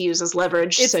Bean to use as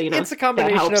leverage. It's a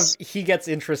combination of he gets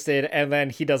interested and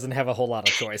then he doesn't have a whole lot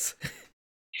of choice.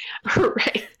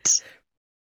 Right.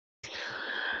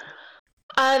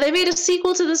 They made a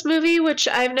sequel to this movie, which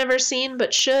I've never seen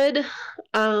but should.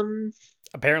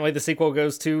 Apparently the sequel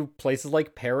goes to places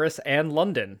like Paris and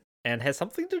London and has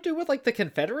something to do with like the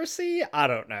Confederacy. I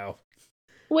don't know.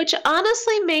 Which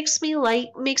honestly makes me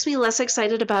less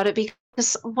excited about it,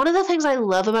 because one of the things I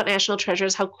love about National Treasure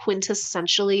is how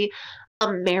quintessentially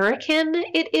American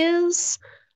it is.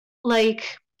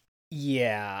 Like,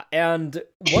 yeah, and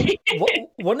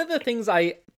one of the things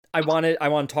I want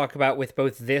to talk about with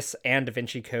both this and Da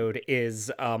Vinci Code is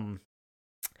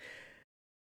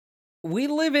we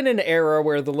live in an era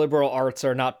where the liberal arts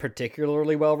are not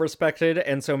particularly well respected,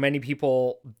 and so many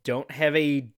people don't have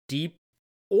a deep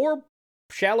or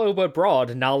shallow but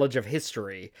broad knowledge of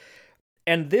history.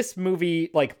 And this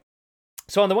movie, like,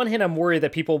 so on the one hand, I'm worried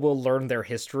that people will learn their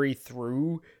history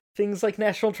through things like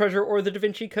National Treasure or the Da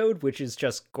Vinci Code, which is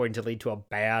just going to lead to a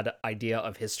bad idea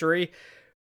of history.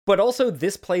 But also,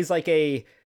 this plays like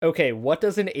okay, what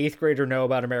does an 8th grader know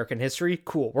about American history?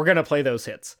 Cool, we're gonna play those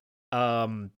hits.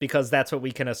 Because that's what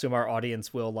we can assume our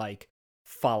audience will, like,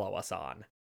 follow us on.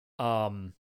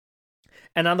 And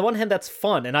on the one hand, that's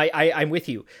fun, and I'm with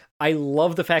you. I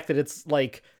love the fact that it's,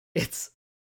 like, it's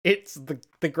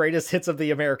the greatest hits of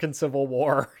the American Civil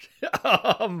War.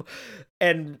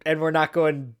 And we're not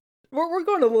going... We're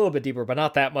going a little bit deeper, but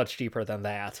not that much deeper than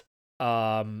that.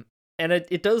 And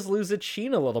it does lose its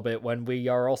sheen a little bit when we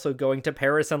are also going to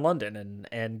Paris and London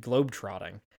and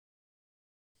globetrotting.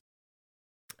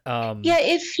 yeah,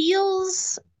 it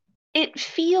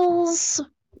feels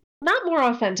not more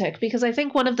authentic, because I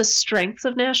think one of the strengths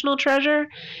of National Treasure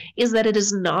is that it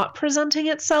is not presenting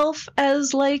itself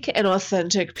as like an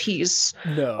authentic piece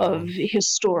of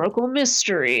historical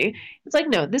mystery. It's like,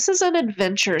 no, this is an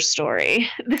adventure story.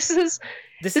 This is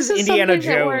Indiana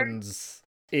Jones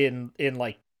in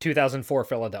like 2004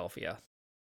 Philadelphia.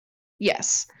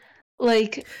 Yes.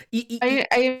 Like,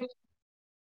 I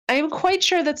am quite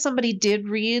sure that somebody did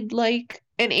read like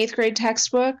an 8th grade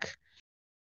textbook,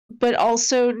 but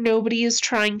also nobody is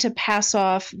trying to pass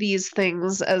off these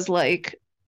things as like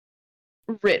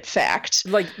writ fact.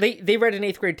 Like, they read an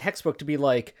 8th grade textbook to be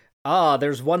like,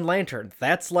 there's one lantern.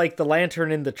 That's like the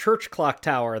lantern in the church clock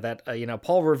tower that,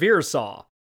 Paul Revere saw.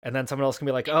 And then someone else can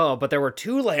be like, oh, but there were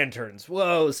 2 lanterns.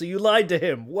 Whoa, so you lied to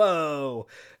him. Whoa.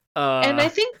 And I Uh,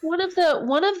 think one of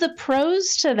the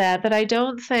pros to that I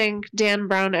don't think Dan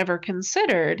Brown ever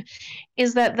considered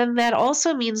is that then that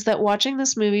also means that watching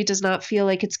this movie does not feel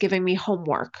like it's giving me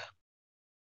homework.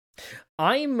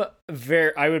 I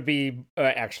would be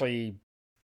actually,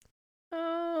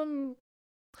 um,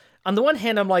 on the one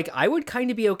hand, I'm like, I would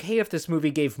kind of be okay if this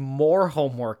movie gave more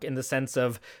homework in the sense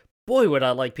of, boy, would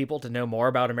I like people to know more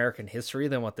about American history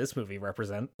than what this movie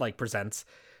presents.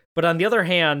 But on the other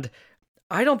hand,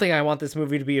 I don't think I want this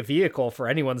movie to be a vehicle for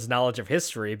anyone's knowledge of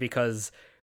history because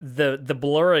the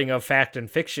blurring of fact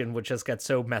and fiction would just get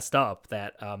so messed up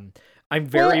that Well,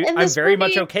 and I'm this very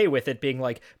much movie, okay with it being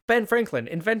like Ben Franklin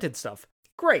invented stuff.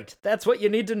 Great, that's what you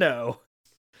need to know.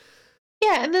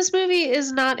 yeah, and this movie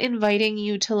is not inviting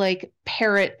you to like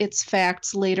parrot its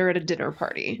facts later at a dinner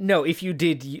party. No, if you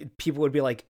did, people would be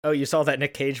like, "Oh, you saw that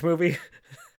Nick Cage movie?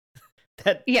 that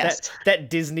that Yes, that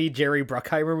Disney Jerry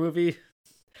Bruckheimer movie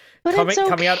but it's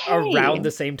coming out okay. around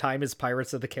the same time as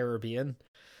Pirates of the Caribbean?"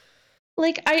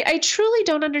 Like I truly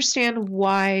don't understand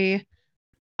why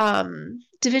Da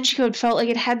Vinci Code felt like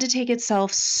it had to take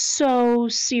itself so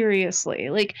seriously.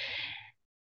 Like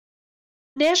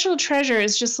National Treasure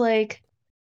is just like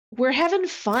we're having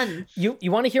fun. You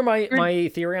want to hear my We're,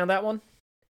 theory on that one?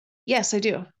 yes, I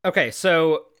do. Okay,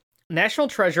 so National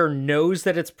Treasure knows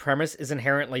that its premise is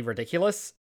inherently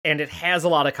ridiculous, and it has a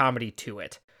lot of comedy to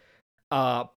it.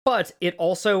 But it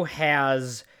also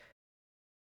has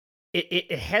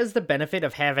it has the benefit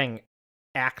of having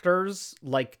actors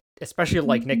like, especially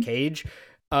like Nick Mhm. Cage,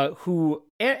 who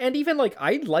and even like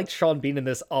I liked Sean Bean in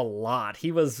this a lot.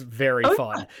 He was very Oh,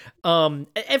 fun.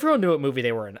 Everyone knew what movie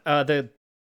they were in.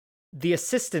 The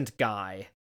assistant guy,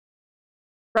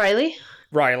 Riley.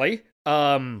 Riley.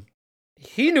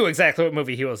 He knew exactly what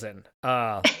movie he was in.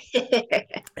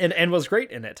 And was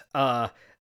great in it.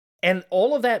 And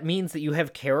all of that means that you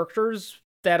have characters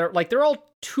that are like they're all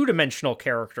two-dimensional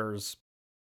characters,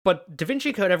 but Da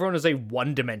Vinci Code, everyone is a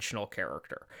one-dimensional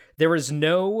character. There is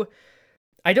no,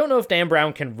 I don't know if Dan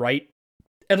Brown can write,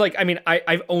 and like I mean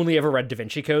I've only ever read Da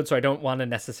Vinci Code, so I don't want to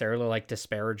necessarily like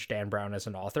disparage Dan Brown as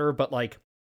an author, but like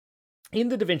in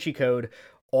the Da Vinci Code,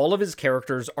 all of his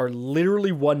characters are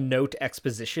literally one-note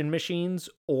exposition machines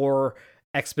or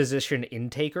exposition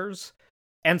intakers.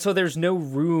 And so there's no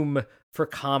room for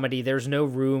comedy, there's no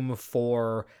room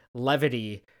for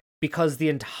levity, because the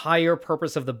entire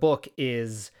purpose of the book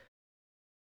is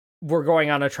we're going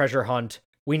on a treasure hunt.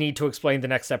 We need to explain the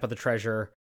next step of the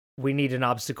treasure. We need an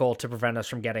obstacle to prevent us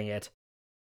from getting it.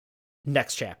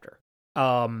 Next chapter.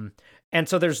 And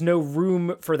so there's no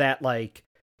room for that like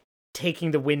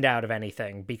taking the wind out of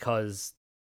anything because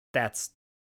that's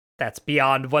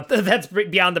beyond that's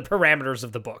beyond the parameters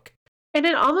of the book. And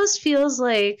it almost feels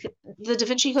like the Da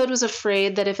Vinci Code was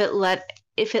afraid that if it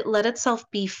let itself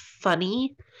be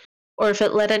funny or if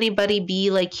it let anybody be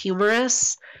like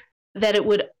humorous, that it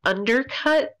would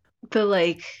undercut the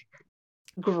like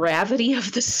gravity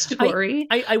of the I story,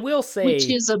 I will which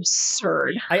say is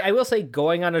absurd. I will say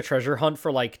going on a treasure hunt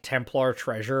for like Templar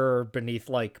treasure beneath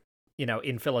like,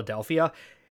 in Philadelphia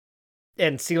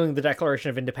and sealing the Declaration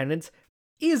of Independence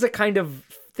is a kind of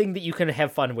thing that you can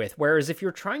have fun with. Whereas if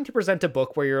you're trying to present a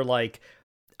book where you're like,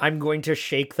 I'm going to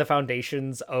shake the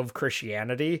foundations of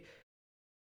Christianity,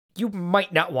 you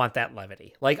might not want that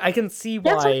levity. Like I can see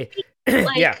That's what why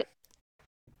yeah. like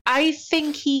I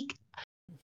think he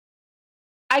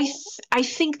I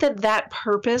think that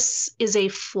purpose is a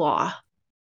flaw.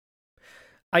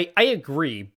 I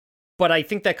agree, but I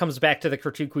think that comes back to the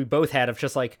critique we both had of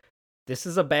just like this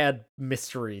is a bad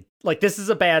mystery. Like this is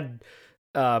a bad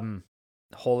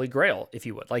holy grail, if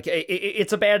you would. Like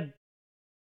it's a bad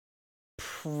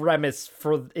premise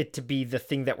for it to be the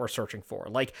thing that we're searching for.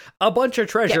 Like a bunch of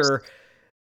Yes. treasure,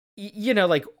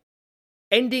 like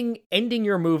ending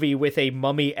your movie with a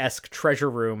mummy-esque treasure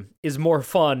room is more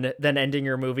fun than ending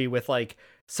your movie with like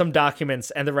some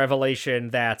documents and the revelation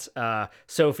that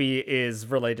Sophie is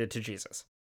related to Jesus.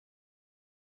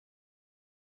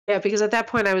 Yeah, because at that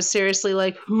point I was seriously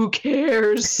like, who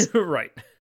cares? Right.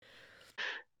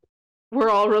 We're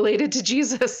all related to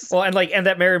Jesus. Well, and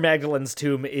that Mary Magdalene's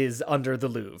tomb is under the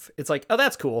Louvre. It's like, oh,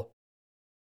 that's cool.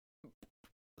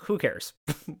 Who cares?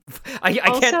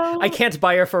 I can't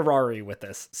buy a Ferrari with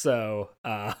this. So,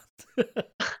 or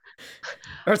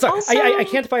sorry, Also, I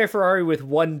can't buy a Ferrari with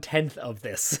 1/10 of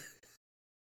this.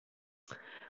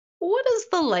 what is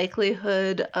the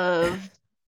likelihood of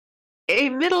a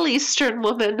Middle Eastern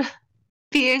woman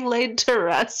being laid to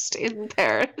rest in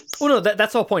Paris? Well, no,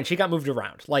 that's the whole point. She got moved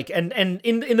around. Like, and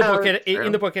in the Oh, book, true.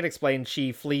 in the book, it explains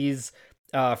she flees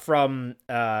from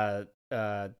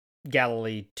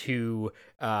Galilee to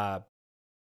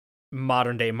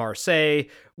modern day Marseille,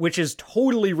 which is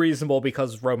totally reasonable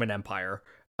because Roman Empire.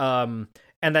 And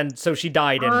then so she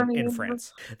died in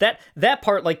France. That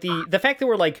part, like the fact that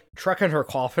we're like trucking her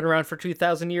coffin around for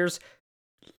 2,000 years,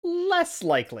 less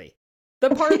likely. The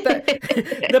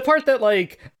part that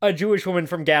like a Jewish woman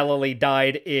from Galilee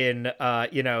died in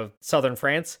southern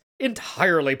France,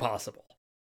 entirely possible.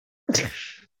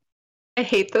 I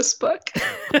hate this book.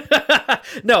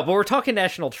 No, but we're talking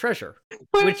National Treasure.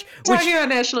 We're talking about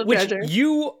National Treasure.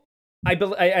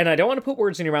 And I don't want to put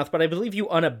words in your mouth, but I believe you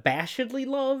unabashedly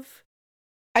love.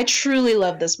 I truly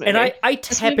love this movie. And I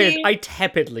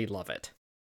tepidly love it.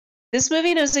 This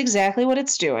movie knows exactly what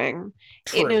it's doing.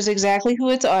 True. It knows exactly who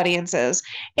its audience is.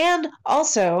 And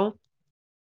also,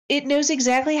 it knows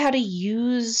exactly how to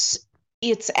use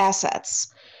its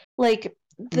assets. Like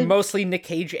mostly Nick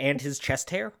Cage and his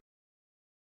chest hair.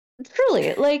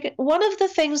 Truly, like one of the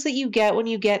things that you get when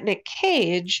you get Nick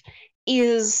Cage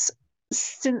is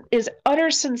utter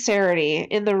sincerity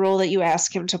in the role that you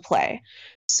ask him to play.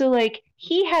 So like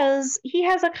he has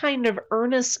a kind of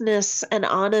earnestness and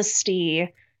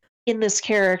honesty in this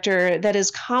character that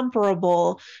is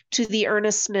comparable to the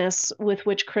earnestness with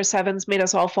which Chris Evans made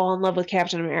us all fall in love with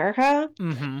Captain America.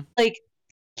 Mm-hmm. Like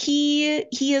he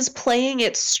is playing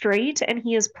it straight and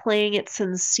he is playing it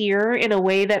sincere in a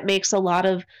way that makes a lot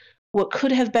of what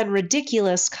could have been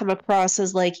ridiculous come across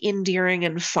as like endearing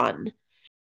and fun.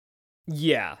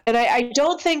 Yeah. And I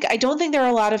don't think there are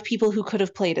a lot of people who could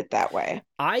have played it that way.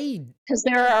 Because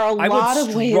there are a lot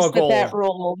of ways that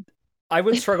role. I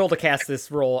would struggle to cast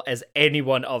this role as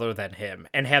anyone other than him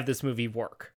and have this movie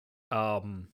work.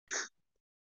 And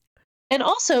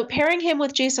also pairing him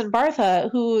with Jason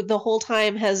Bartha, who the whole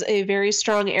time has a very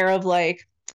strong air of like,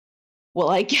 well,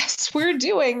 I guess we're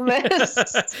doing this.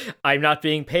 I'm not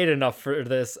being paid enough for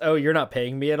this. Oh, you're not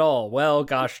paying me at all. Well,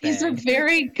 gosh dang. Is a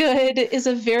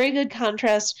very good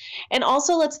contrast, and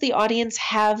also lets the audience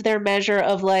have their measure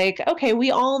of like, okay,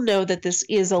 we all know that this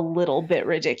is a little bit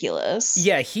ridiculous.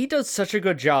 Yeah, he does such a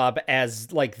good job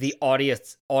as like the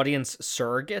audience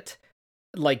surrogate,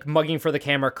 like mugging for the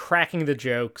camera, cracking the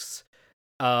jokes.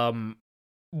 While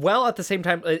at the same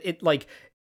time, it like.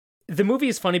 The movie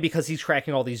is funny because he's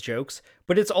cracking all these jokes,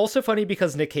 but it's also funny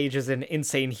because Nick Cage is an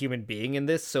insane human being in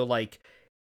this, so, like,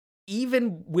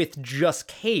 even with just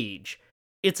Cage,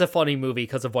 it's a funny movie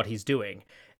because of what he's doing.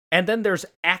 And then there's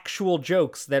actual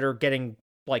jokes that are getting,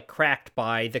 like, cracked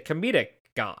by the comedic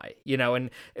guy, you know, and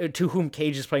to whom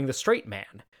Cage is playing the straight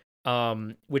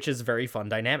man, which is very fun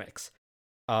dynamics.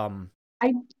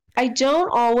 I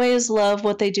don't always love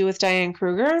what they do with Diane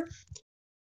Kruger.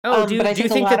 Oh, do you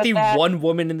think that the one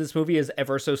woman in this movie is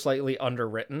ever so slightly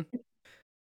underwritten?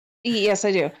 Yes,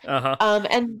 I do. Uh-huh.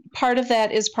 And part of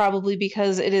that is probably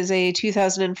because it is a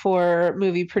 2004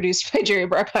 movie produced by Jerry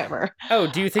Bruckheimer. Oh,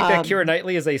 do you think that Keira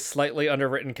Knightley is a slightly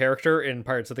underwritten character in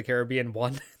Pirates of the Caribbean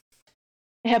 1?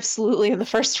 Absolutely, in the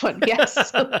first one,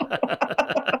 yes.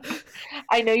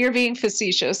 I know you're being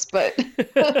facetious, but...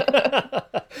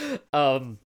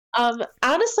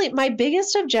 Honestly, my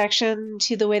biggest objection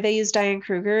to the way they use Diane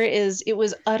Kruger is it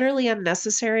was utterly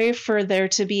unnecessary for there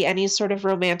to be any sort of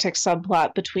romantic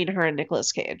subplot between her and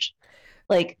Nicolas Cage.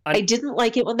 Like, I didn't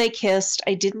like it when they kissed.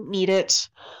 I didn't need it.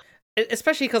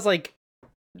 Especially because, like,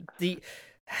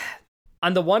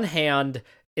 on the one hand,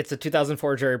 it's a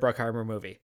 2004 Jerry Bruckheimer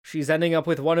movie. She's ending up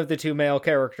with one of the two male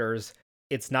characters.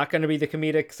 It's not going to be the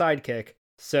comedic sidekick,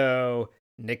 so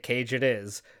Nick Cage it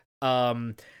is.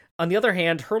 On the other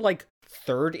hand, her, like,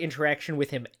 third interaction with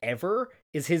him ever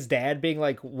is his dad being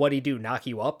like, what'd he do, knock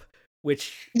you up?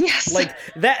 Which, yes, like,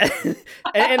 that,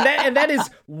 and that is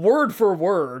word for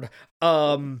word,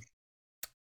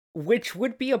 which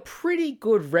would be a pretty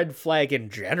good red flag in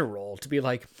general, to be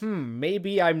like,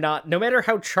 maybe I'm not, no matter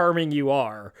how charming you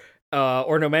are,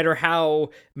 or no matter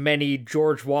how many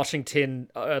George Washington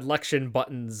election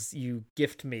buttons you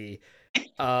gift me,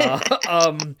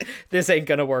 this ain't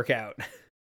gonna work out.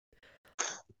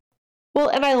 Well,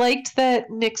 and I liked that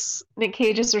Nick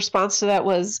Cage's response to that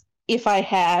was, if I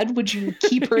had, would you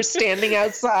keep her standing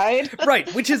outside?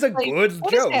 Right, which is a like, good what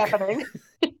joke. What is happening?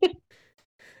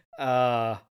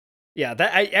 Yeah,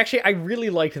 that I really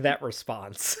liked that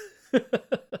response.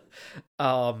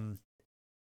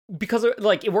 Because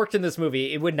like it worked in this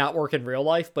movie, it would not work in real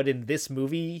life, but in this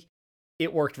movie,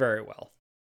 it worked very well.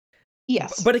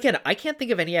 Yes. But again, I can't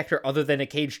think of any actor other than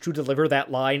Nick Cage to deliver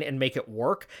that line and make it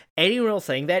work. Anyone else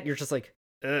saying that, you're just like,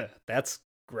 ugh, that's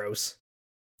gross.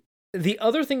 The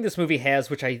other thing this movie has,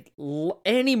 which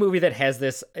any movie that has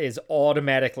this is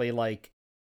automatically like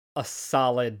a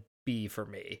solid B for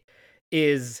me,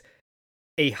 is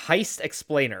a heist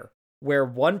explainer, where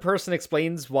one person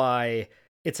explains why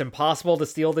it's impossible to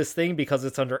steal this thing because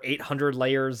it's under 800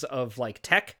 layers of like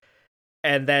tech,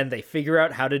 and then they figure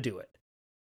out how to do it.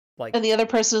 Like, And the other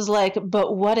person is like,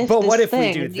 but what if but this what if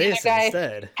thing? we do And the other this guy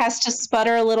instead? has to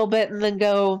sputter a little bit and then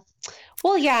go,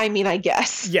 well, yeah, I mean, I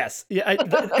guess. Yes, yeah.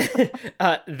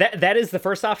 That is the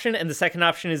first option, and the second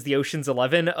option is the Ocean's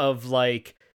 11 of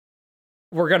like,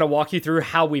 we're gonna walk you through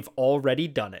how we've already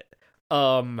done it.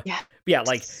 Yeah. Yeah,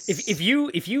 like if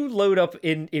you load up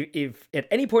if at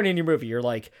any point in your movie you're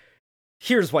like,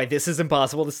 here's why this is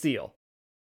impossible to steal,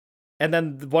 and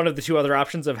then one of the two other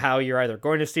options of how you're either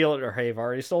going to steal it or how you've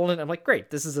already stolen it, I'm like, great,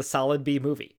 this is a solid B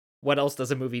movie. What else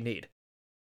does a movie need?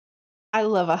 I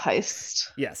love a heist.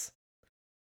 Yes.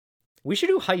 We should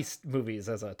do heist movies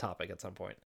as a topic at some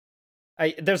point.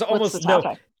 There's What's the almost no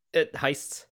topic?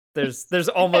 heists. There's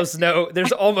almost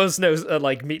no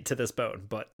like meat to this bone,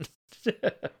 but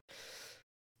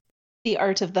The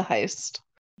art of the heist.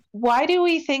 Why do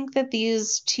we think that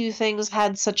these two things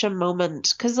had such a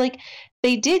moment? Because, like,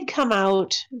 they did come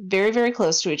out very, very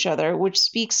close to each other, which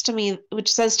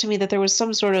says to me that there was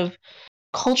some sort of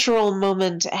cultural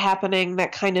moment happening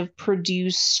that kind of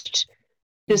produced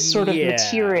this sort of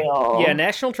material. Yeah,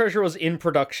 National Treasure was in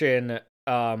production.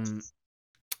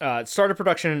 Started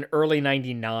production in early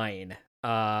 '99.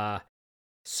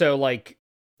 So like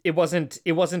it wasn't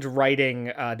writing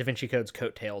Da Vinci Code's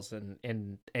coattails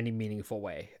in any meaningful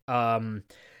way. Other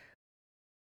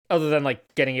than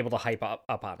like getting able to hype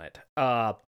up on it.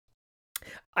 I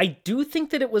do think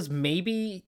that it was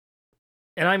maybe,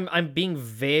 and I'm being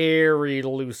very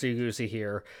loosey-goosey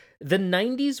here, the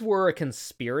 90s were a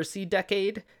conspiracy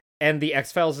decade, and the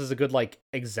X-Files is a good, like,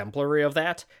 exemplary of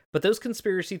that, but those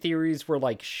conspiracy theories were,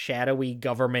 like, shadowy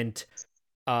government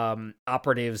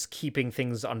operatives keeping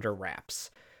things under wraps.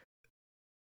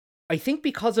 I think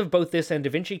because of both this and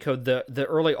Da Vinci Code, the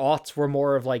early aughts were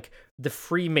more of, like, the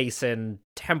Freemason,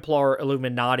 Templar,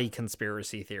 Illuminati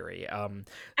conspiracy theory. I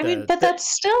would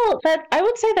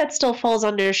say that still falls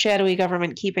under shadowy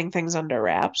government keeping things under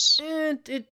wraps.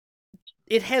 And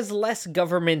it has less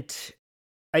government.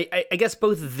 I guess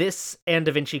both this and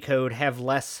Da Vinci Code have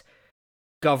less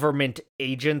government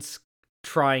agents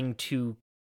trying to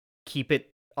keep it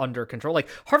under control. Like,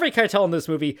 Harvey Keitel in this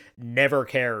movie never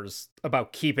cares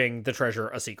about keeping the treasure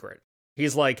a secret.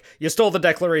 He's like, you stole the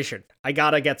Declaration. I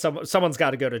gotta get someone's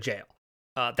gotta go to jail.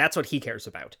 That's what he cares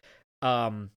about.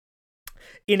 In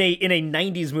a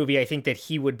 90s movie, I think that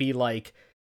he would be like,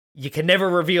 you can never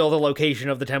reveal the location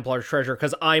of the Templar treasure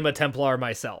because I'm a Templar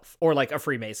myself, or like a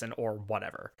Freemason or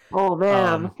whatever. Oh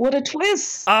man, what a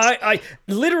twist! I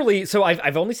literally, so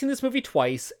I've only seen this movie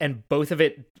twice, and both of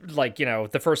it, like, you know,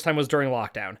 the first time was during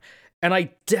lockdown, and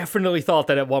I definitely thought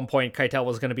that at one point Keitel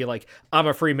was going to be like, I'm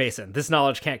a Freemason, this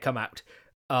knowledge can't come out,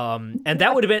 and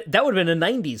that would have been a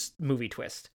 90s movie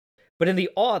twist, but in the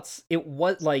aughts, it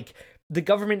was like, the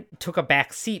government took a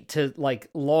back seat to, like,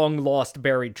 long lost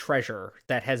buried treasure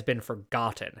that has been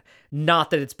forgotten.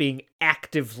 Not that it's being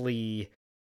actively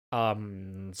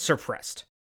suppressed.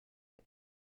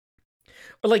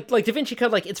 Like Da Vinci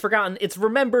Code, like, it's forgotten. It's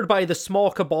remembered by the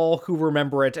small cabal who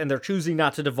remember it, and they're choosing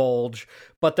not to divulge,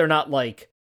 but they're not, like,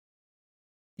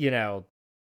 you know,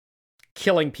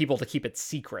 killing people to keep it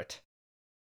secret.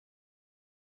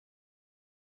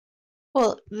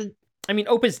 Well, I mean,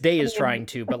 Opus Dei is trying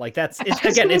to, but like it's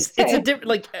a different,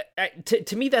 like,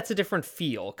 to me that's a different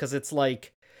feel, because it's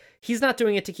like he's not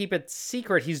doing it to keep it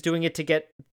secret, he's doing it to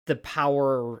get the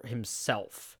power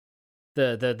himself,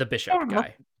 the bishop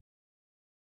guy.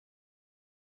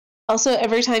 Also,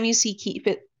 every time you say keep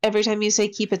it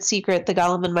secret, the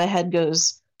golem in my head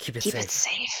goes, keep it safe.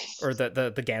 safe, or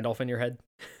the Gandalf in your head.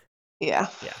 Yeah.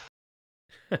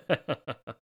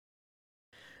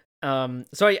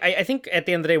 So I think at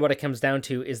the end of the day, what it comes down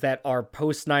to is that our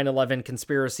post 9/11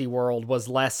 conspiracy world was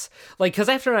less like, because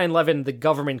after 9/11, the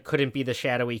government couldn't be the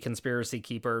shadowy conspiracy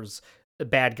keepers, the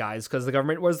bad guys, because the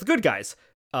government was the good guys,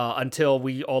 until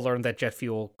we all learned that jet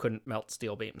fuel couldn't melt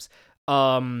steel beams.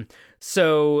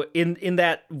 So in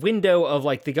that window of,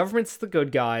 like, the government's the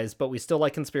good guys, but we still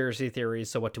like conspiracy theories,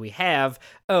 so what do we have?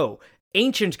 Oh,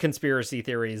 ancient conspiracy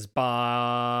theories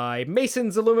by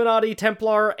Masons, Illuminati,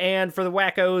 Templar, and for the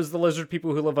wackos, the lizard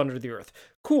people who live under the earth.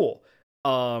 Cool.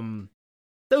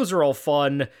 Those are all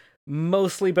fun,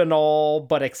 mostly banal,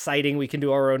 but exciting. We can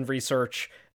do our own research,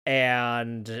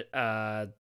 and,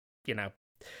 you know,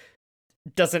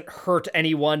 doesn't hurt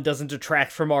anyone, doesn't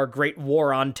detract from our great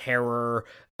war on terror,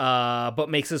 but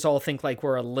makes us all think like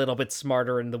we're a little bit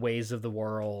smarter in the ways of the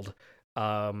world,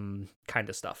 kind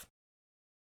of stuff.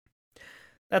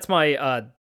 That's my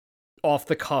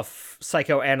off-the-cuff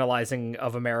psychoanalyzing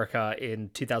of America in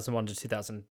 2001 to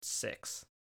 2006.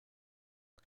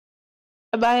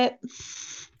 But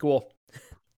Cool.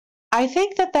 I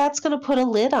think that that's going to put a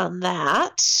lid on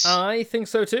that. I think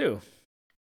so too.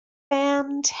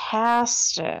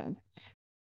 Fantastic.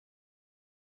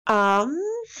 How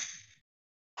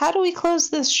do we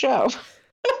close this show?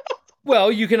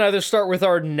 Well, you can either start with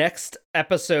our next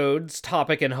episode's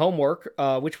topic and homework,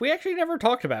 which we actually never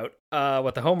talked about,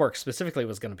 what the homework specifically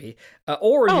was going to be,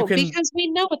 or you can. Because we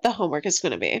know what the homework is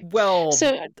going to be. Well,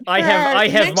 so I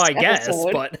have my guess,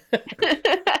 but.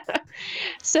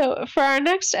 So for our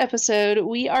next episode,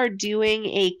 we are doing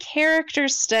a character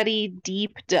study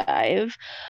deep dive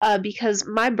because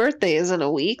my birthday is in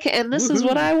a week, and this is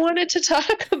what I wanted to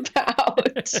talk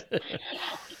about.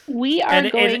 We are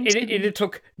going to... It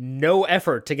took no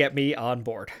effort to get me on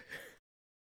board.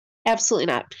 Absolutely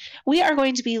not. We are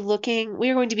going to be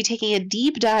taking a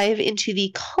deep dive into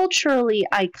the culturally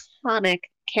iconic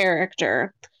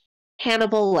character,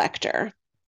 Hannibal Lecter.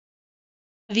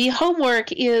 The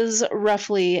homework is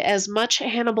roughly as much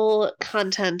Hannibal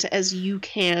content as you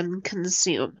can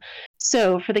consume.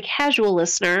 So for the casual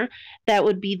listener, that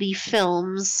would be the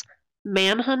films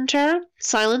Manhunter,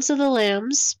 Silence of the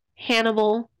Lambs,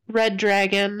 Hannibal, Red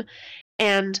Dragon,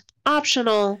 and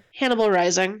optional Hannibal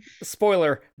Rising.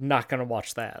 Spoiler, not gonna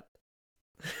watch that.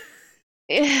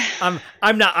 I'm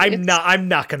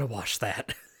not gonna watch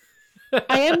that.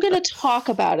 I am going to talk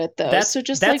about it though, so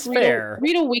just that's like fair.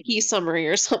 Read a wiki summary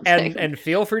or something. And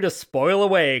feel free to spoil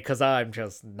away, because I'm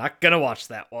just not gonna watch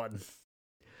that one.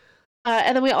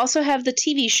 And then we also have the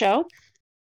TV show.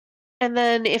 And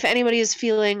then if anybody is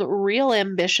feeling real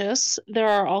ambitious, there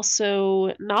are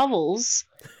also novels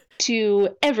to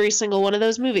every single one of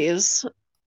those movies.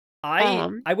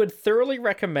 I would thoroughly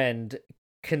recommend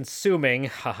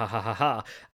consuming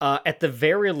at the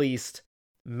very least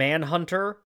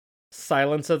Manhunter,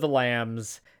 Silence of the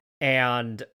Lambs,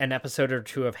 and an episode or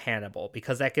two of Hannibal,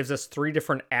 because that gives us 3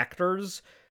 different actors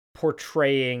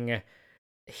portraying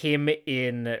him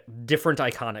in different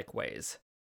iconic ways.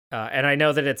 And I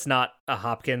know that it's not a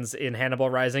Hopkins in Hannibal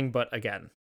Rising, but again,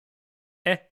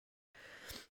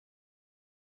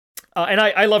 and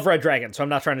I love Red Dragon, so I'm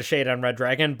not trying to shade on Red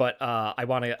Dragon, but I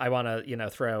wanna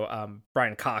throw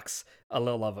Brian Cox a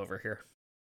little love over here.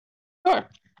 Sure.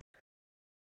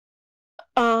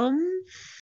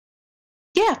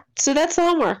 Yeah, so that's the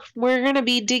homework. We're going to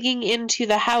be digging into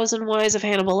the hows and whys of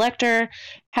Hannibal Lecter,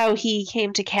 how he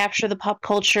came to capture the pop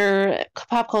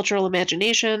cultural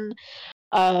imagination.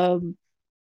 What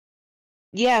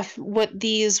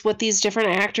these different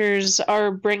actors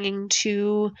are bringing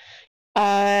to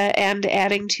and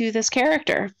adding to this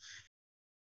character.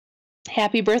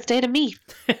 Happy birthday to me.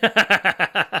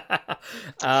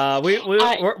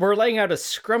 We're laying out a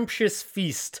scrumptious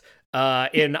feast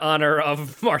in honor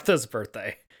of Martha's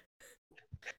birthday.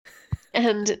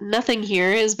 And nothing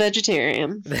here is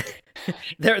vegetarian.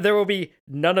 There will be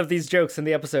none of these jokes in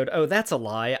the episode. Oh, that's a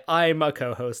lie. I'm a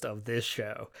co-host of this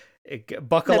show.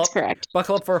 Buckle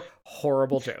up for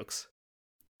horrible jokes.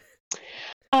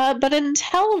 But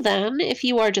until then, if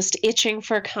you are just itching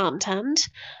for content,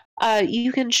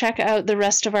 you can check out the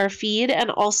rest of our feed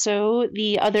and also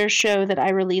the other show that I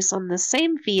release on the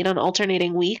same feed on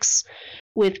alternating weeks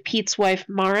with Pete's wife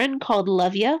Marin called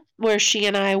Love Ya, where she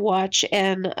and I watch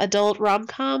an adult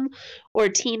rom-com or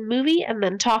teen movie and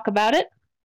then talk about it.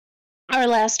 Our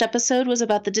last episode was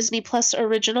about the Disney Plus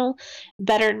original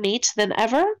Better Nate Than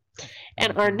Ever.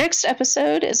 And our next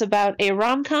episode is about a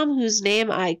rom-com whose name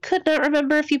I could not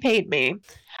remember if you paid me.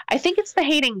 I think it's The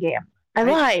Hating Game. I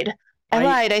lied.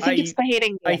 I think it's The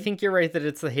Hating Game. I think you're right that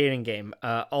it's The Hating Game.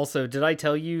 Also, did I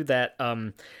tell you that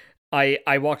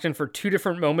I walked in for 2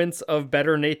 different moments of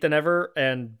Better Nate Than Ever,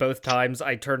 and both times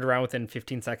I turned around within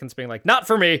 15 seconds being like, not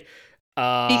for me!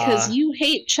 Because you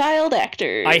hate child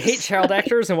actors. I hate child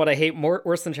actors, and what I hate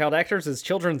worse than child actors is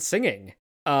children singing.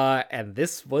 And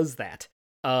this was that.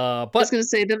 But I was going to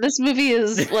say that this movie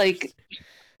is like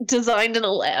designed in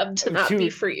a lab to not be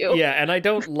for you. Yeah, and I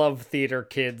don't love theater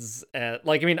kids.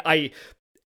 I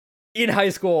in high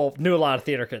school knew a lot of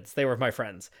theater kids. They were my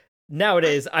friends.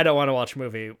 Nowadays, I don't want to watch a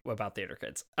movie about theater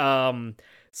kids.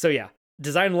 So yeah,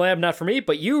 design lab not for me,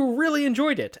 but you really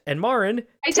enjoyed it, and Marin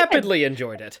tepidly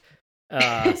enjoyed it.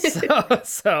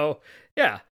 So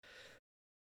yeah.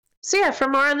 So yeah, for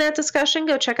more on that discussion,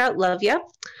 go check out Love Ya.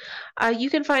 You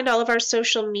can find all of our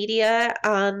social media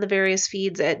on the various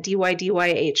feeds at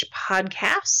DYDYH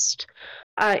Podcast,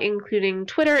 including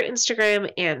Twitter,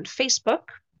 Instagram, and Facebook.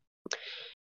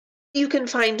 You can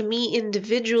find me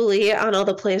individually on all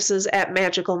the places at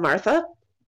Magical Martha.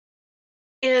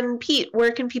 And Pete,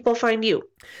 where can people find you?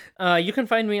 You can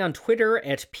find me on Twitter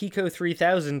at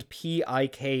Pico3000,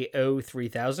 Piko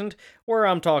 3000, where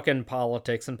I'm talking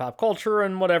politics and pop culture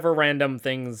and whatever random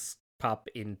things pop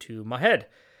into my head.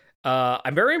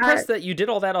 I'm very impressed that you did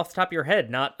all that off the top of your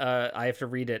head, not I have to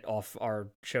read it off our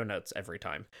show notes every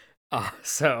time.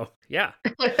 So, yeah.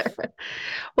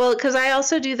 Well, because I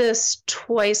also do this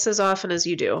twice as often as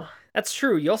you do. That's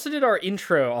true. You also did our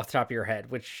intro off the top of your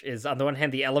head, which is, on the one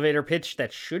hand, the elevator pitch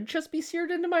that should just be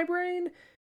seared into my brain,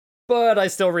 but I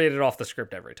still read it off the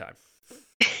script every time.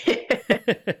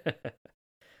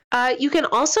 You can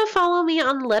also follow me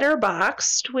on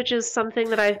Letterboxd, which is something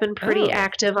that I've been pretty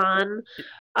active on.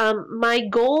 My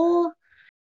goal...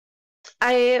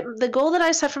 the goal that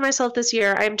I set for myself this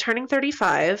year, I'm turning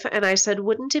 35, and I said,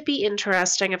 wouldn't it be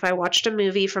interesting if I watched a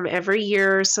movie from every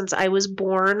year since I was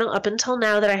born up until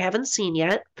now that I haven't seen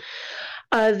yet?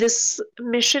 This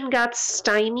mission got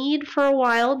stymied for a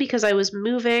while because I was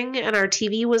moving and our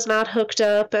TV was not hooked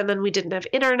up, and then we didn't have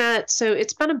internet, so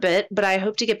it's been a bit, but I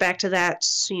hope to get back to that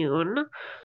soon.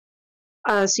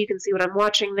 So you can see what I'm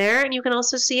watching there, and you can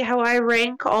also see how I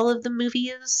rank all of the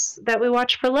movies that we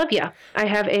watch for Love Ya. I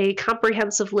have a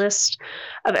comprehensive list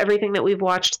of everything that we've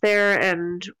watched there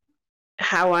and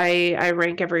how I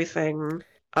rank everything,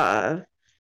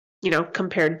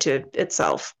 compared to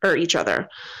itself or each other.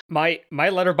 My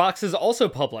letterbox is also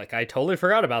public. I totally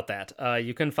forgot about that.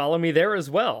 You can follow me there as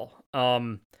well.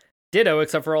 Ditto,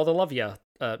 except for all the Love Ya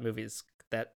movies,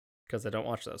 because I don't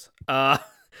watch those.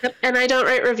 And I don't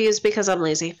write reviews because I'm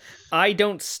lazy. I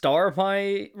don't star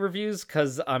my reviews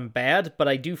because I'm bad, but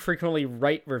I do frequently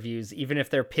write reviews, even if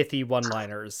they're pithy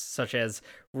one-liners, such as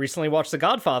recently watched The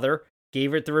Godfather,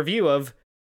 gave it the review of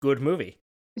good movie.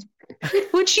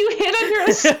 Which you hit under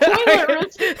a spoiler.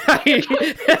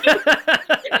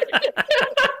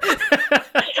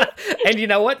 And you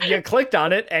know what? You clicked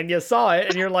on it and you saw it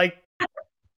and you're like,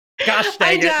 gosh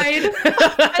dang it. I died.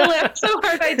 I laughed so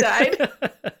hard I died.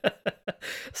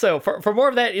 So for more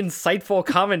of that insightful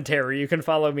commentary, you can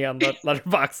follow me on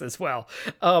Letterboxd as well.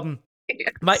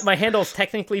 Yes. My handle's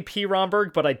technically P.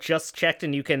 Romberg, but I just checked,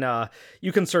 and you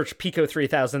can search Pico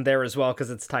 3000 there as well because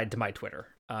it's tied to my Twitter.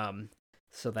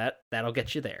 So that'll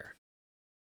get you there.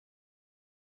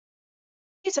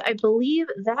 I believe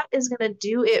that is going to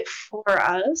do it for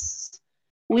us.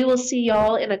 We will see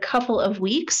y'all in a couple of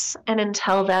weeks, and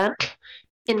until then,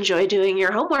 enjoy doing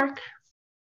your homework.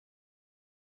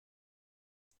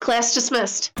 Class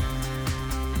dismissed.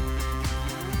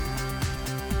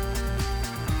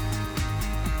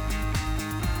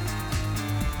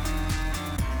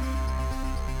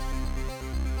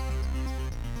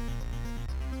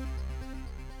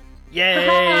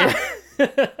 Yay!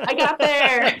 I got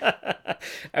there.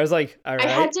 I was like, all right. I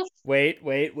had to... Wait.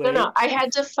 No, I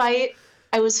had to fight.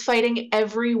 I was fighting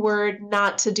every word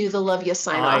not to do the Love Ya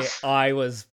sign off. I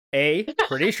was A,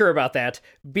 pretty sure about that.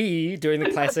 B, doing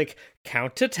the classic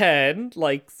count to 10.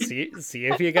 Like, see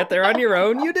if you get there on your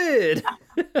own. You did.